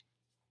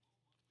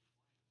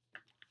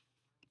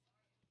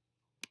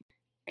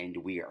 And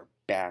we are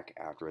back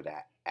after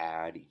that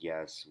ad.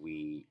 Yes,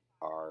 we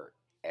are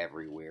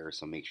everywhere,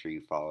 so make sure you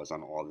follow us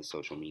on all the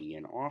social media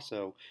and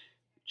also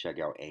check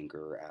out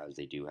Anchor as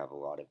they do have a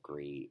lot of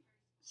great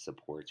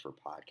supports for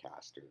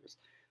podcasters.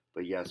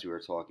 But yes, we were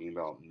talking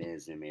about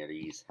Miz and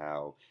Maryse,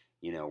 how,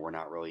 we're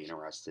not really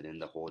interested in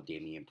the whole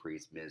Damian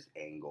Priest Miz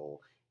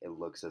angle. It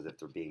looks as if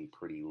they're being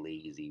pretty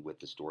lazy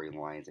with the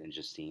storylines, and it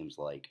just seems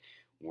like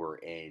we're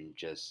in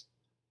just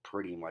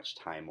pretty much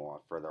time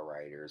off for the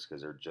writers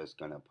because they're just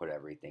going to put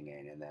everything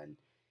in, and then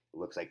it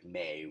looks like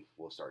May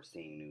we'll start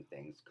seeing new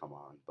things come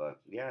on. But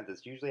yeah,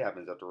 this usually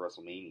happens after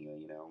WrestleMania,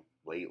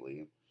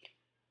 lately.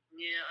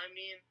 Yeah, I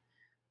mean,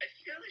 I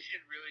feel they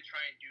should really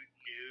try and do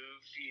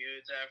new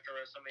feuds after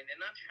WrestleMania.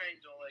 Not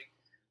trying to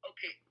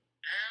okay,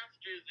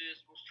 after this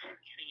we'll start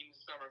getting into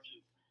summer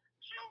feuds.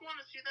 I don't want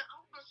to see that. I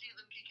want to see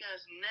them kick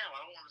ass now.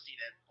 I don't want to see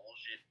that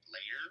bullshit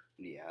later.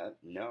 Yeah,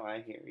 no,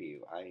 I hear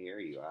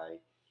you.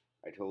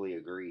 I totally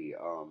agree.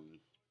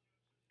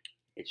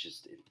 It's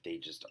just they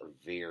just are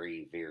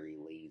very very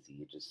lazy.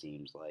 It just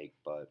seems like.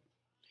 But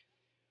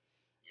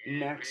Yeah,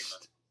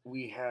 next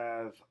we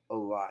have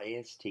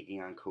Elias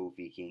taking on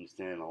Kofi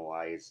Kingston, and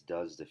Elias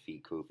does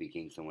defeat Kofi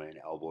Kingston with an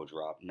elbow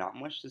drop. Not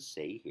much to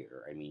say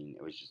here. I mean,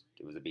 it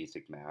was a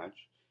basic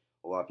match.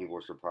 A lot of people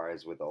were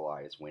surprised with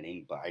Elias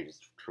winning, but I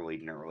just truly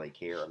didn't really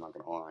care. I'm not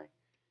gonna lie.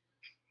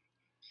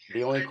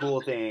 The only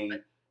cool thing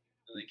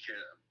really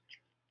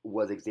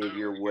was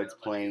Xavier Woods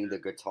playing the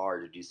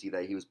guitar. Did you see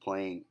that he was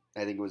playing?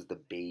 I think it was the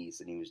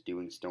bass, and he was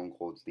doing Stone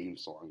Cold's theme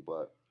song.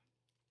 But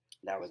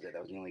that was it.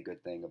 That was the only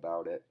good thing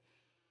about it.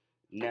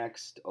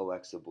 Next,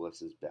 Alexa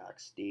Bliss is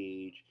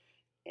backstage,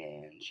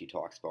 and she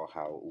talks about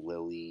how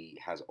Lily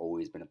has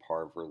always been a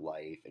part of her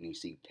life, and you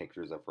see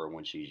pictures of her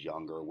when she's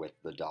younger with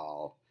the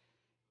doll,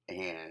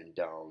 and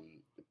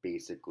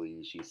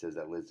basically she says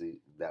that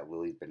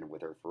Lily's been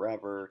with her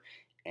forever,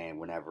 and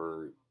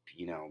whenever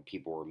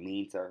people were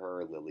mean to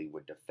her, Lily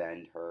would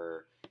defend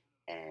her,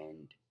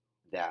 and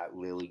that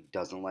Lily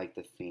doesn't like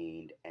the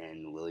Fiend,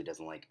 and Lily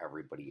doesn't like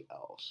everybody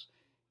else.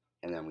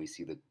 And then we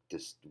see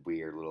this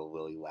weird little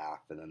Lily laugh,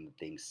 and then the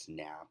thing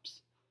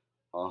snaps.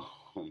 Um,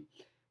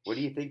 what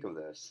do you think of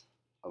this?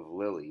 Of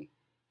Lily?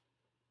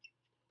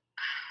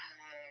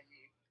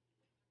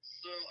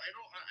 So I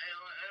don't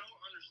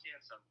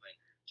understand something.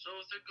 So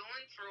if they're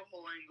going for a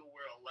whole angle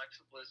where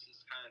Alexa Bliss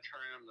is kind of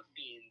turning on the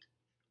Fiend,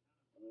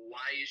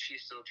 why is she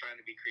still trying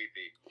to be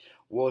creepy?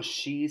 Well,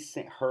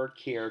 her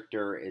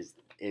character is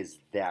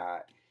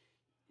that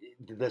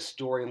the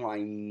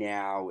storyline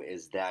now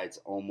is that it's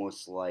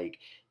almost like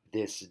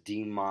this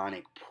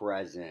demonic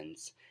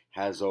presence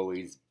has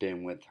always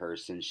been with her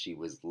since she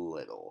was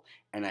little.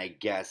 And I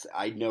guess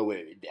I know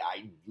it.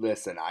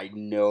 I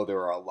know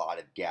there are a lot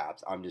of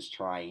gaps. I'm just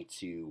trying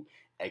to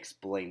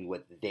explain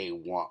what they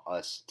want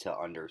us to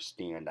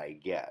understand, I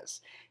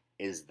guess,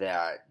 is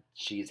that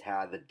she's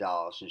had the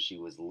doll since she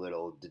was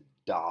little. The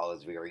doll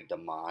is very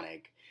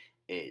demonic.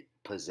 It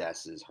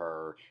possesses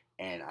her,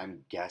 and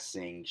I'm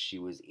guessing she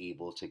was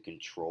able to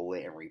control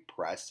it and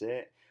repress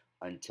it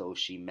until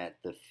she met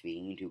the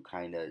Fiend, who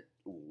kind of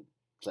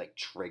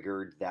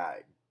triggered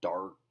that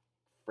dark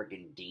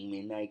freaking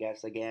demon, I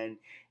guess, again.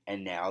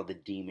 And now the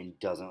demon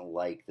doesn't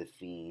like the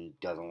Fiend,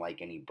 doesn't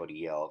like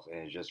anybody else,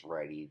 and is just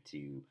ready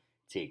to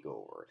take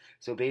over.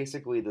 So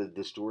basically, the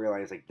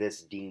storyline is like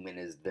this demon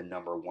is the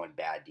number one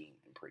bad demon,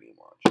 pretty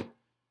much.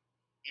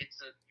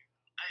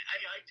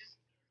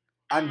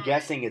 I'm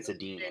guessing it's a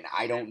demon.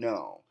 I don't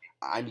know.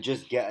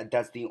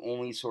 That's the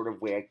only sort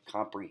of way I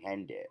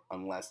comprehend it,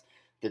 unless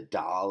the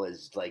doll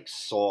is like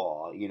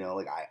Saw,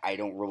 I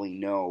don't really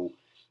know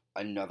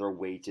another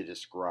way to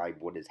describe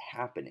what is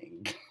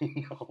happening,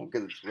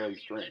 because it's really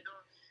strange.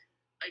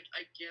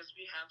 I guess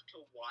we have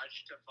to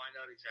watch to find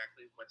out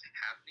exactly what's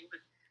happening, but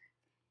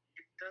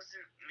it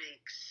doesn't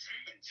make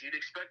sense. You'd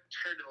expect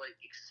her to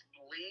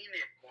explain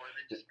it more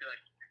than just be like,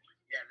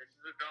 yeah, this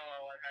is a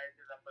doll, I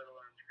did that little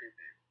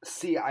creepy.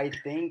 See, I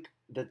think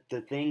that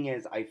the thing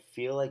is, I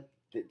feel like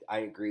I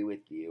agree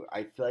with you.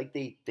 I feel like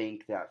they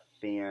think that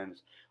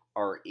fans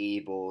are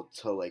able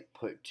to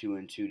put two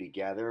and two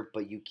together,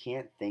 but you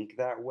can't think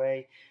that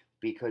way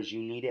because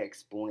you need to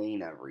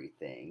explain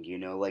everything.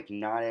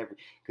 Not every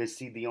because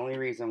see the only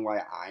reason why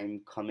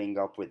I'm coming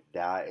up with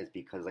that is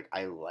because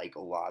I like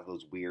a lot of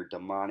those weird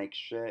demonic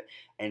shit,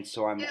 and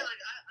so I'm I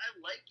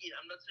like it.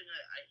 I'm not saying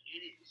I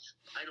hate it.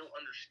 I don't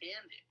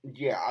understand it.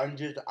 Yeah,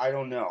 I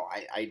don't know.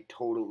 I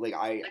totally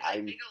I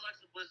think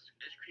Alexa Bliss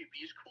is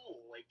creepy. Is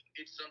cool.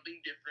 It's something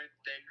different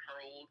than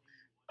her old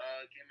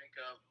gimmick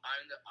of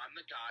I'm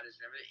the goddess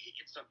and everything.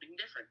 It's something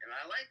different, and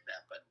I like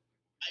that. But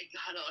I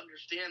gotta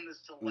understand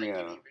this to like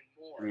it even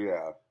more.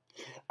 Yeah,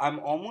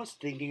 I'm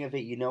almost thinking of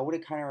it. You know what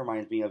it kind of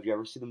reminds me of? You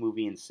ever see the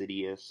movie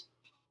Insidious?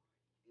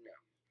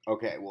 No.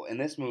 Okay, well, in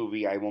this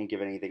movie, I won't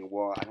give anything.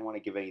 Well, I don't want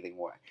to give anything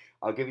away.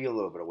 I'll give you a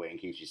little bit away in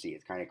case you see.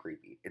 It's kind of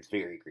creepy. It's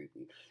very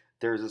creepy.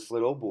 There's this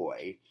little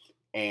boy,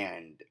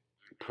 and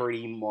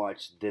pretty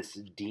much this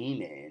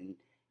demon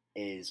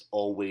is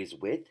always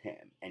with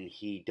him, and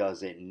he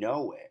doesn't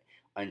know it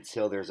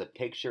until there's a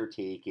picture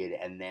taken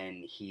and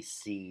then he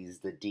sees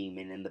the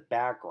demon in the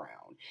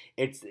background.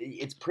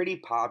 It's pretty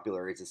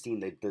popular. It's a scene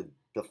that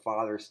the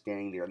father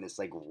standing there and this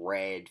like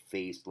red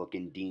faced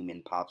looking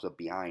demon pops up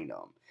behind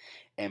him,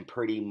 and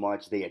pretty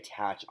much they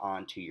attach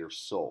onto your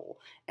soul,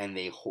 and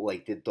they'll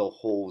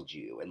hold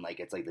you, and like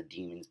it's like the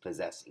demon's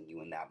possessing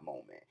you in that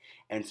moment.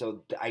 And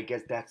so I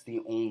guess that's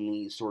the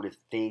only sort of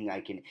thing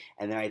I can.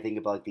 And then I think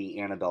about like the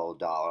Annabelle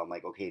doll. I'm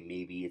like, okay,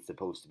 maybe it's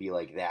supposed to be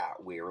like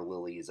that, where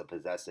Lily is a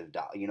possessive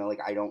doll. You know,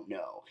 like I don't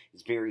know.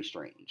 It's very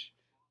strange.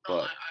 No,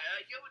 But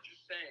I get what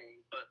you're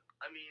saying, but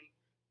I mean,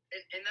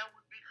 and that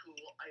would be cool.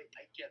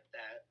 I get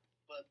that,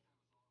 but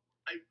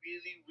I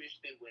really wish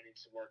they went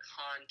into more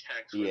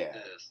context with yeah,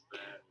 this.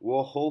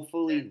 well,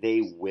 hopefully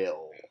they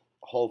will.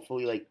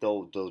 Hopefully, like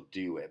they'll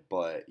do it.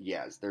 But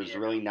yes, there's Yeah.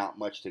 really not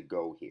much to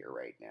go here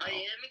right now. I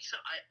am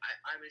excited.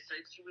 I'm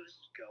excited to see where this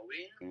is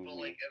going, but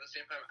like at the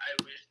same time,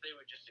 I wish they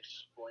would just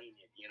explain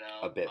it. You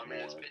know, A bit I mean,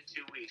 more. it's been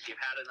 2 weeks. You've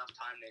had enough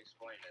time to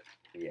explain it.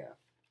 Yeah.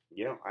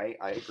 Yeah,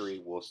 I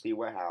agree. We'll see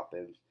what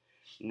happens.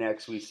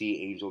 Next, we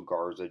see Angel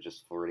Garza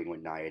just flirting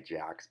with Nia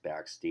Jax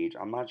backstage.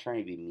 I'm not trying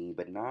to be mean,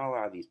 but not a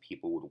lot of these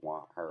people would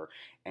want her.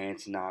 And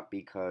it's not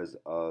because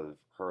of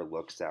her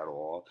looks at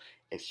all.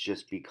 It's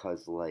just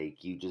because,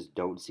 like, you just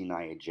don't see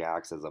Nia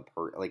Jax as a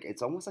Like,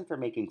 it's almost like they're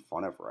making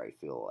fun of her, I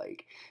feel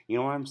like. You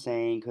know what I'm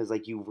saying? Because,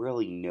 like, you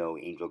really know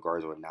Angel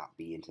Garza would not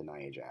be into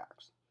Nia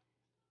Jax.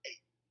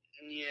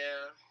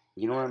 Yeah.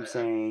 You know what I'm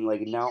saying?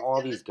 Like, now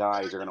all these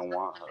guys are going to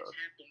want her.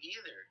 Happened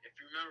either. If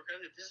you remember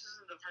correctly, this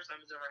isn't the first time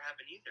it's ever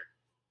happened either.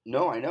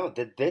 No, I know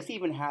that this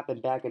even happened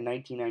back in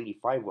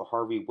 1995 with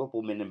Harvey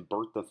Whippleman and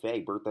Bertha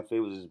Faye. Bertha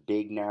Faye was this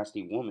big,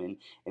 nasty woman,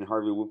 and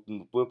Harvey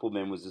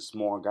Whippleman was this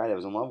small guy that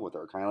was in love with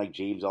her, kind of like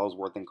James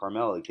Ellsworth and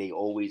Carmella. Like they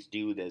always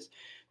do this.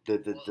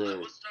 Well, I wasn't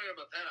talking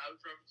about that. I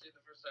was referencing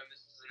the first time this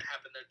hasn't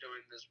happened. They're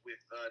doing this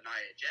with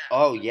Nia Jax.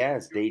 Oh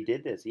yes, they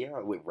did this. Yeah,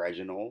 with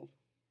Reginald.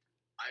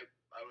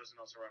 I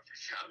wasn't also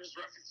referencing. I was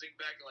referencing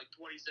back in like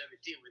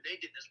 2017 when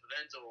they did this with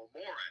Enzo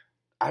Amore.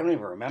 I don't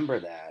even remember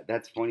that.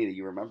 That's funny that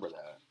you remember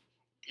that.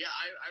 Yeah,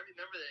 I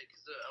remember that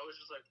because I was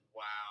just like,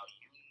 wow,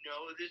 you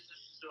know, this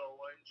is so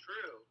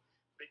untrue.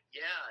 But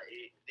yeah,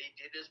 they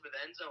did this with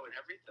Enzo and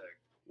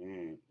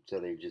everything. So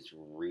they're just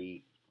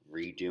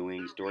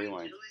redoing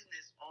storylines. They're doing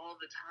this all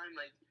the time.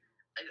 Like,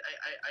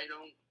 I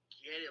don't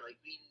get it. Like,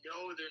 we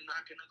know they're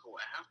not gonna go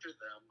after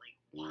them. Like,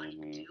 why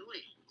do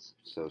it?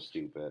 So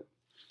stupid.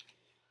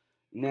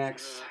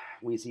 Next,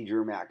 we see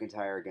Drew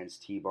McIntyre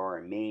against T-Bar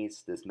and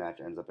Mace. This match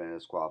ends up in a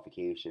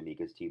disqualification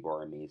because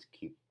T-Bar and Mace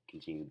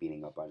continue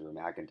beating up on Drew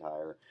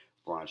McIntyre.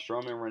 Braun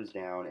Strowman runs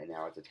down, and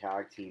now it's a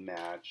tag team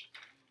match.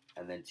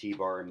 And then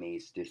T-Bar and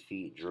Mace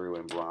defeat Drew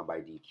and Braun by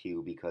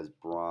DQ because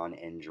Braun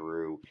and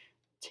Drew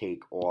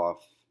take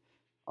off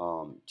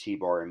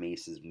T-Bar and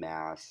Mace's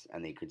masks,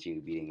 and they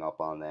continue beating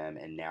up on them.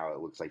 And now it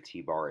looks like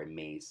T-Bar and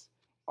Mace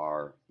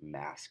are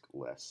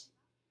maskless.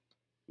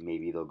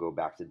 Maybe they'll go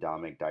back to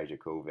Dominic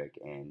Dijakovic,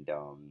 and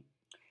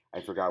I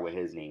forgot what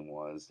his name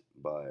was,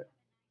 but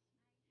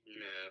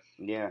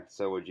yeah.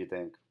 So what'd you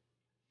think?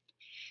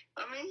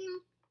 I mean,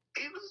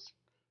 it was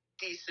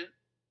decent.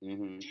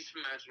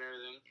 Decent match and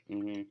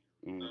everything.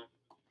 So,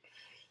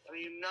 I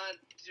mean, not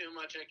too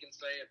much I can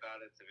say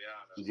about it, to be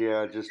honest.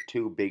 Yeah, just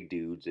two big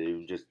dudes.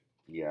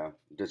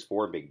 Just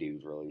four big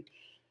dudes, really.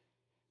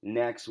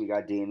 Next, we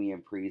got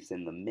Damian Priest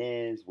and The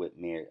Miz.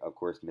 Of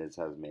course, Miz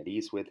has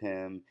Maryse with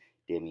him.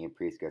 Damian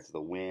Priest gets the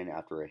win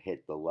after it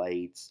hit the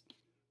lights.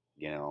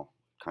 You know,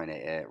 kind of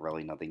it.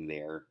 Really nothing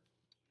there.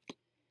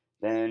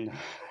 Then,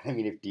 I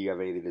mean, do you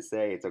have anything to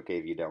say? It's okay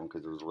if you don't,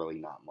 because there was really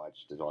not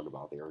much to talk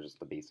about there. It was just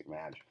the basic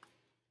match.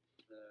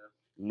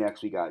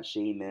 Next, we got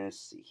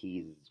Sheamus.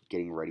 He's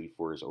getting ready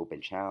for his open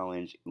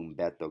challenge.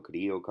 Humberto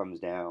Carrillo comes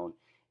down,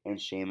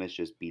 and Sheamus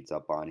just beats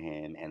up on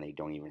him, and they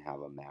don't even have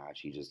a match.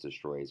 He just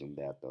destroys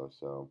Humberto.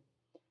 So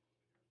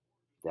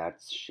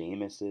that's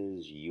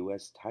Sheamus's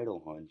U.S.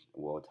 title hunt.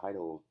 Well,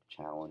 title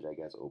challenge, I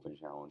guess, open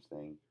challenge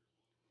thing.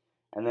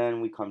 And then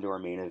we come to our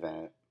main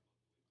event.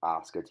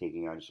 Asuka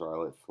taking on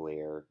Charlotte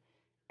Flair.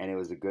 And it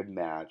was a good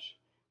match.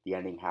 The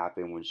ending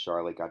happened when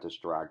Charlotte got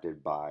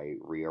distracted by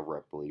Rhea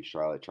Ripley.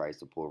 Charlotte tries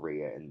to pull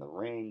Rhea in the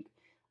ring.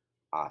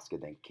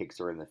 Asuka then kicks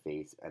her in the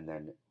face and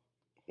then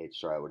hits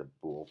Charlotte with a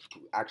bull.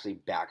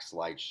 Actually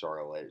backslides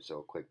Charlotte,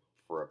 so quick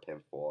for a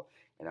pinfall.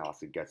 And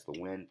Asuka gets the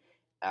win.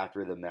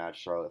 After the match,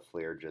 Charlotte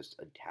Flair just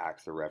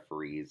attacks the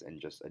referees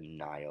and just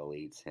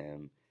annihilates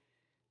him.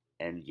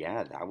 And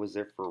yeah, that was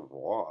it for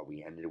Raw.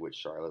 We ended with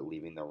Charlotte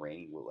leaving the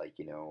ring with, like,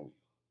 you know...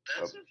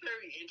 That's a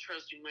very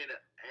interesting way to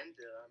end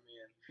it. I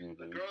mean,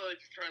 the girl that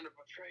you're trying to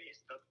portray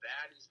is the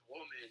baddest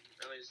woman,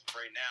 at least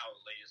right now,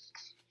 at least,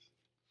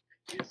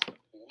 is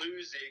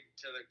losing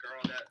to the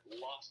girl that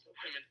lost the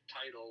women's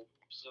title.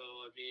 So,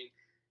 I mean,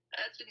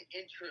 that's an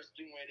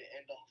interesting way to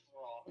end off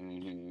Raw.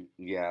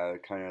 Yeah,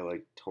 kind of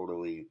like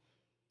totally,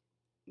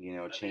 you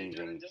know,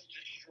 changing. Just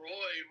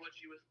destroyed what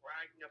she was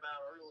bragging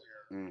about earlier.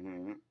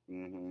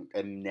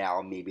 And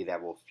now maybe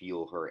that will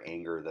fuel her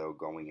anger, though,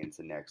 going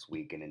into next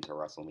week and into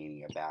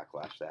WrestleMania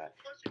Backlash.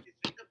 Plus, if you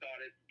think about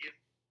it,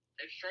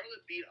 if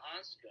Charlotte beat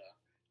Asuka,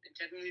 and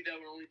technically that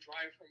would only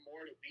drive her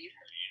more to beat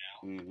her, you know?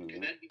 Mm-hmm.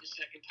 Because that'd be the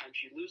second time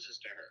she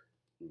loses to her.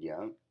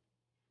 Yep.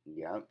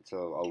 Yep.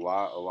 So a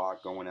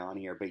lot going on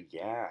here, but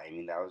yeah, I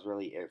mean that was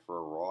really it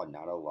for Raw.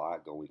 Not a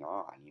lot going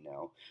on, you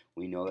know.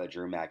 We know that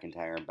Drew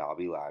McIntyre and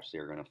Bobby Lashley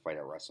are going to fight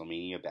at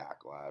WrestleMania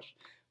Backlash.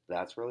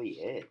 That's really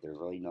it. There's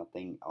really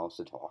nothing else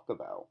to talk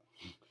about.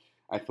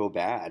 I feel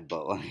bad,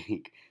 but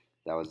like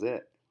that was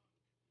it.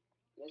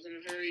 Wasn't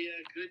a very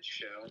good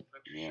show, that's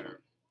for Yeah.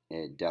 sure.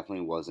 It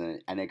definitely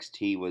wasn't.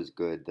 NXT was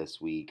good this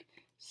week.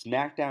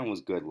 SmackDown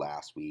was good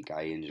last week.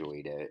 I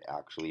enjoyed it.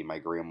 Actually, my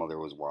grandmother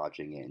was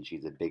watching it, and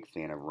she's a big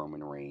fan of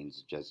Roman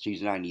Reigns. Just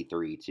she's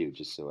 93 too,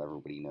 just so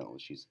everybody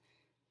knows. She's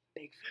a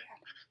big fan.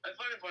 I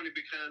find it funny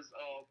because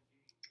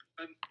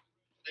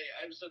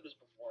I've said this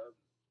before,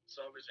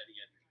 so I'll say it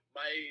again.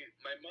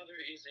 My mother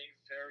is a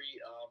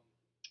very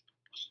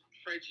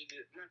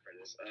prejudice, not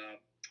prejudice.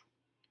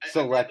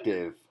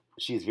 Selective.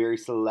 She's very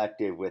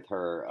selective with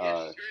her.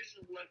 Yeah, she's very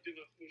selective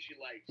of who she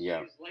likes. Yeah.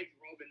 She's liked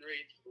Roman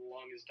Reigns for the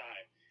longest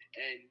time,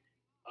 and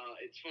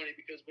it's funny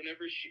because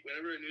whenever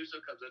an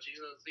Uso comes out, she's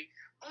always like,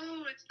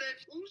 "Oh, it's that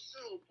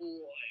Uso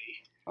boy."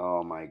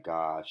 Oh my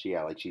gosh,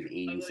 yeah, like she's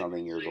 80 like,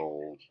 something years like,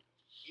 old.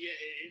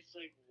 Yeah, it's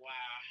like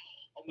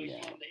wow. Oh my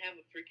Yeah. god, they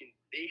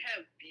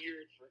have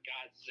beards for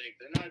God's sake.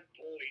 They're not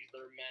boys,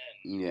 they're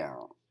men.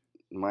 Yeah.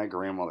 My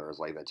grandmother was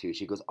like that too.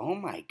 She goes, "Oh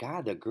my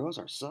god, the girls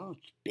are so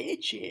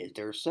bitches.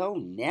 They're so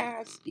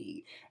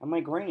nasty." I'm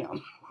like, "Graham,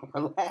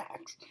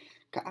 relax."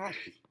 Gosh.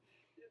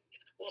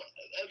 Well,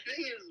 the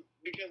thing is,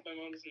 because my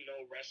mom doesn't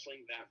know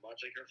wrestling that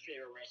much, like her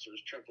favorite wrestler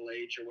is Triple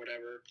H or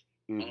whatever.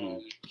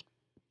 Mm-hmm.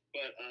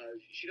 But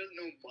she doesn't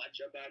know much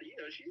about it. You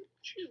know,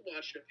 she's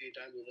watched a few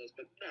times with us,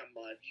 but not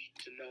much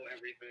to know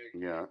everything.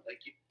 Yeah.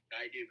 Like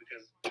I do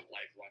because I'm a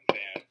lifelong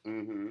fan.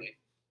 Mm-hmm.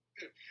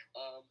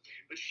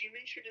 But she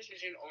makes her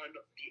decision on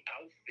the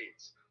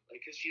outfits,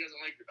 like, because she doesn't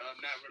like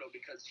Matt Riddle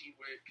because he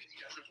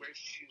doesn't wear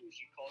shoes.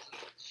 She calls him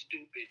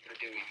stupid for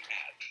doing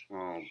that.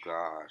 Oh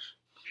gosh.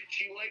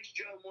 She likes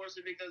Joe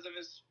Morrison because of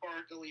his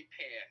sparkly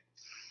pants.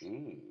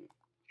 Mm.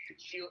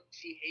 She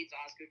hates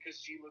Asuka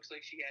because she looks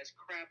like she has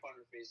crap on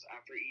her face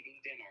after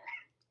eating dinner.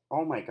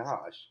 Oh my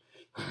gosh.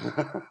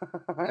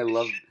 I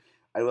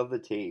love the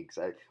takes.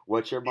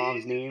 What's your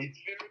mom's name? It's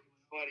very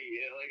funny.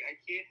 Like I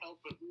can't help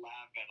but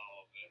laugh at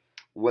all of it.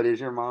 What is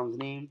your mom's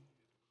name?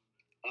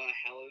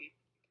 Helen.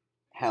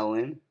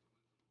 Helen.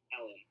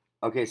 Helen.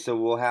 Okay, so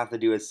we'll have to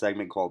do a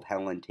segment called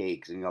Helen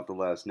Takes, and you'll have to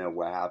let us know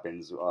what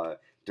happens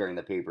during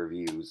the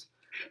pay-per-views.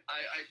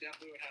 I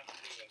definitely would have to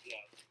do it.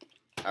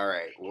 Yeah. All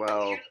right.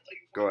 Well,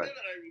 go ahead. One thing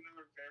that I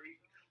remember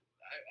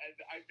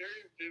I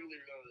very vividly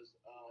remember is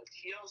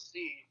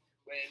TLC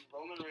when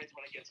Roman Reigns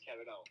went against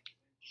Kevin Owens.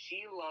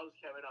 She loves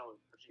Kevin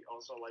Owens, but she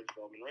also likes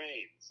Roman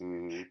Reigns.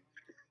 Mm-hmm.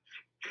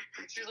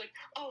 She's like,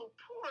 "Oh,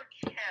 poor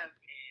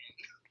Kevin."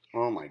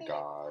 Oh my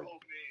god. Oh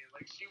man,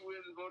 like she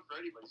wouldn't vote for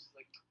anybody. She's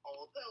like,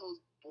 "Oh, those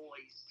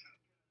boys."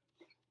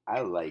 I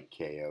like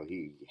KO.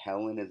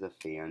 Helen is a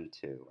fan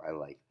too. I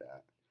like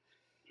that.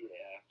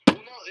 Yeah.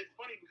 Well, no, it's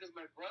funny because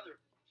my brother,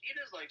 he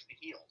just likes the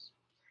heels.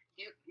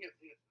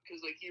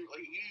 Because like he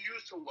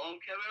used to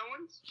love Kevin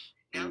Owens.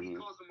 Now he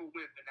calls him a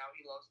wimp, and now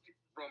he loves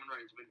Roman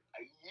Reigns. But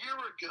a year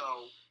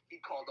ago, he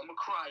called him a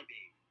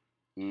crybaby.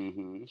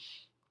 Mm-hmm.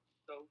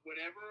 So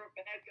whenever a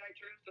bad guy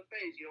turns to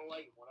face, you don't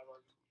like it.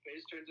 Whenever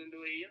face turns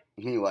into a heel,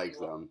 He likes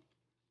them.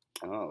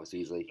 Oh, so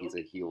he's a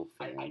heel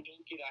fan. I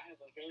don't get it. I have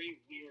a very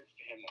weird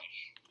family.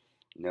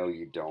 No,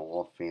 you don't.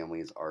 All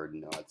families are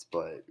nuts,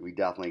 but we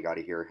definitely got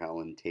to hear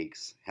Helen's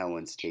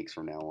takes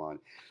from now on.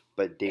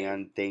 But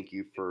Dan, thank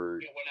you for.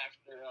 It went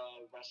after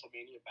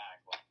WrestleMania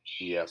Backlash.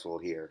 Yes, we'll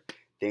hear.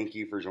 Thank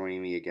you for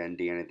joining me again,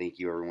 Dan, and thank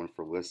you everyone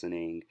for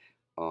listening.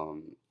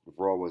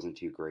 Raw wasn't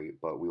too great,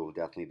 but we will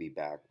definitely be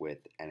back with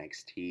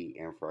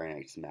NXT and Friday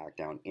Night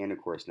SmackDown, and of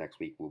course next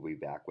week we'll be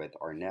back with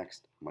our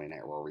next Monday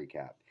Night Raw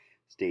recap.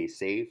 Stay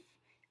safe,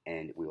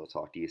 and we will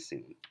talk to you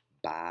soon.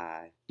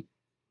 Bye.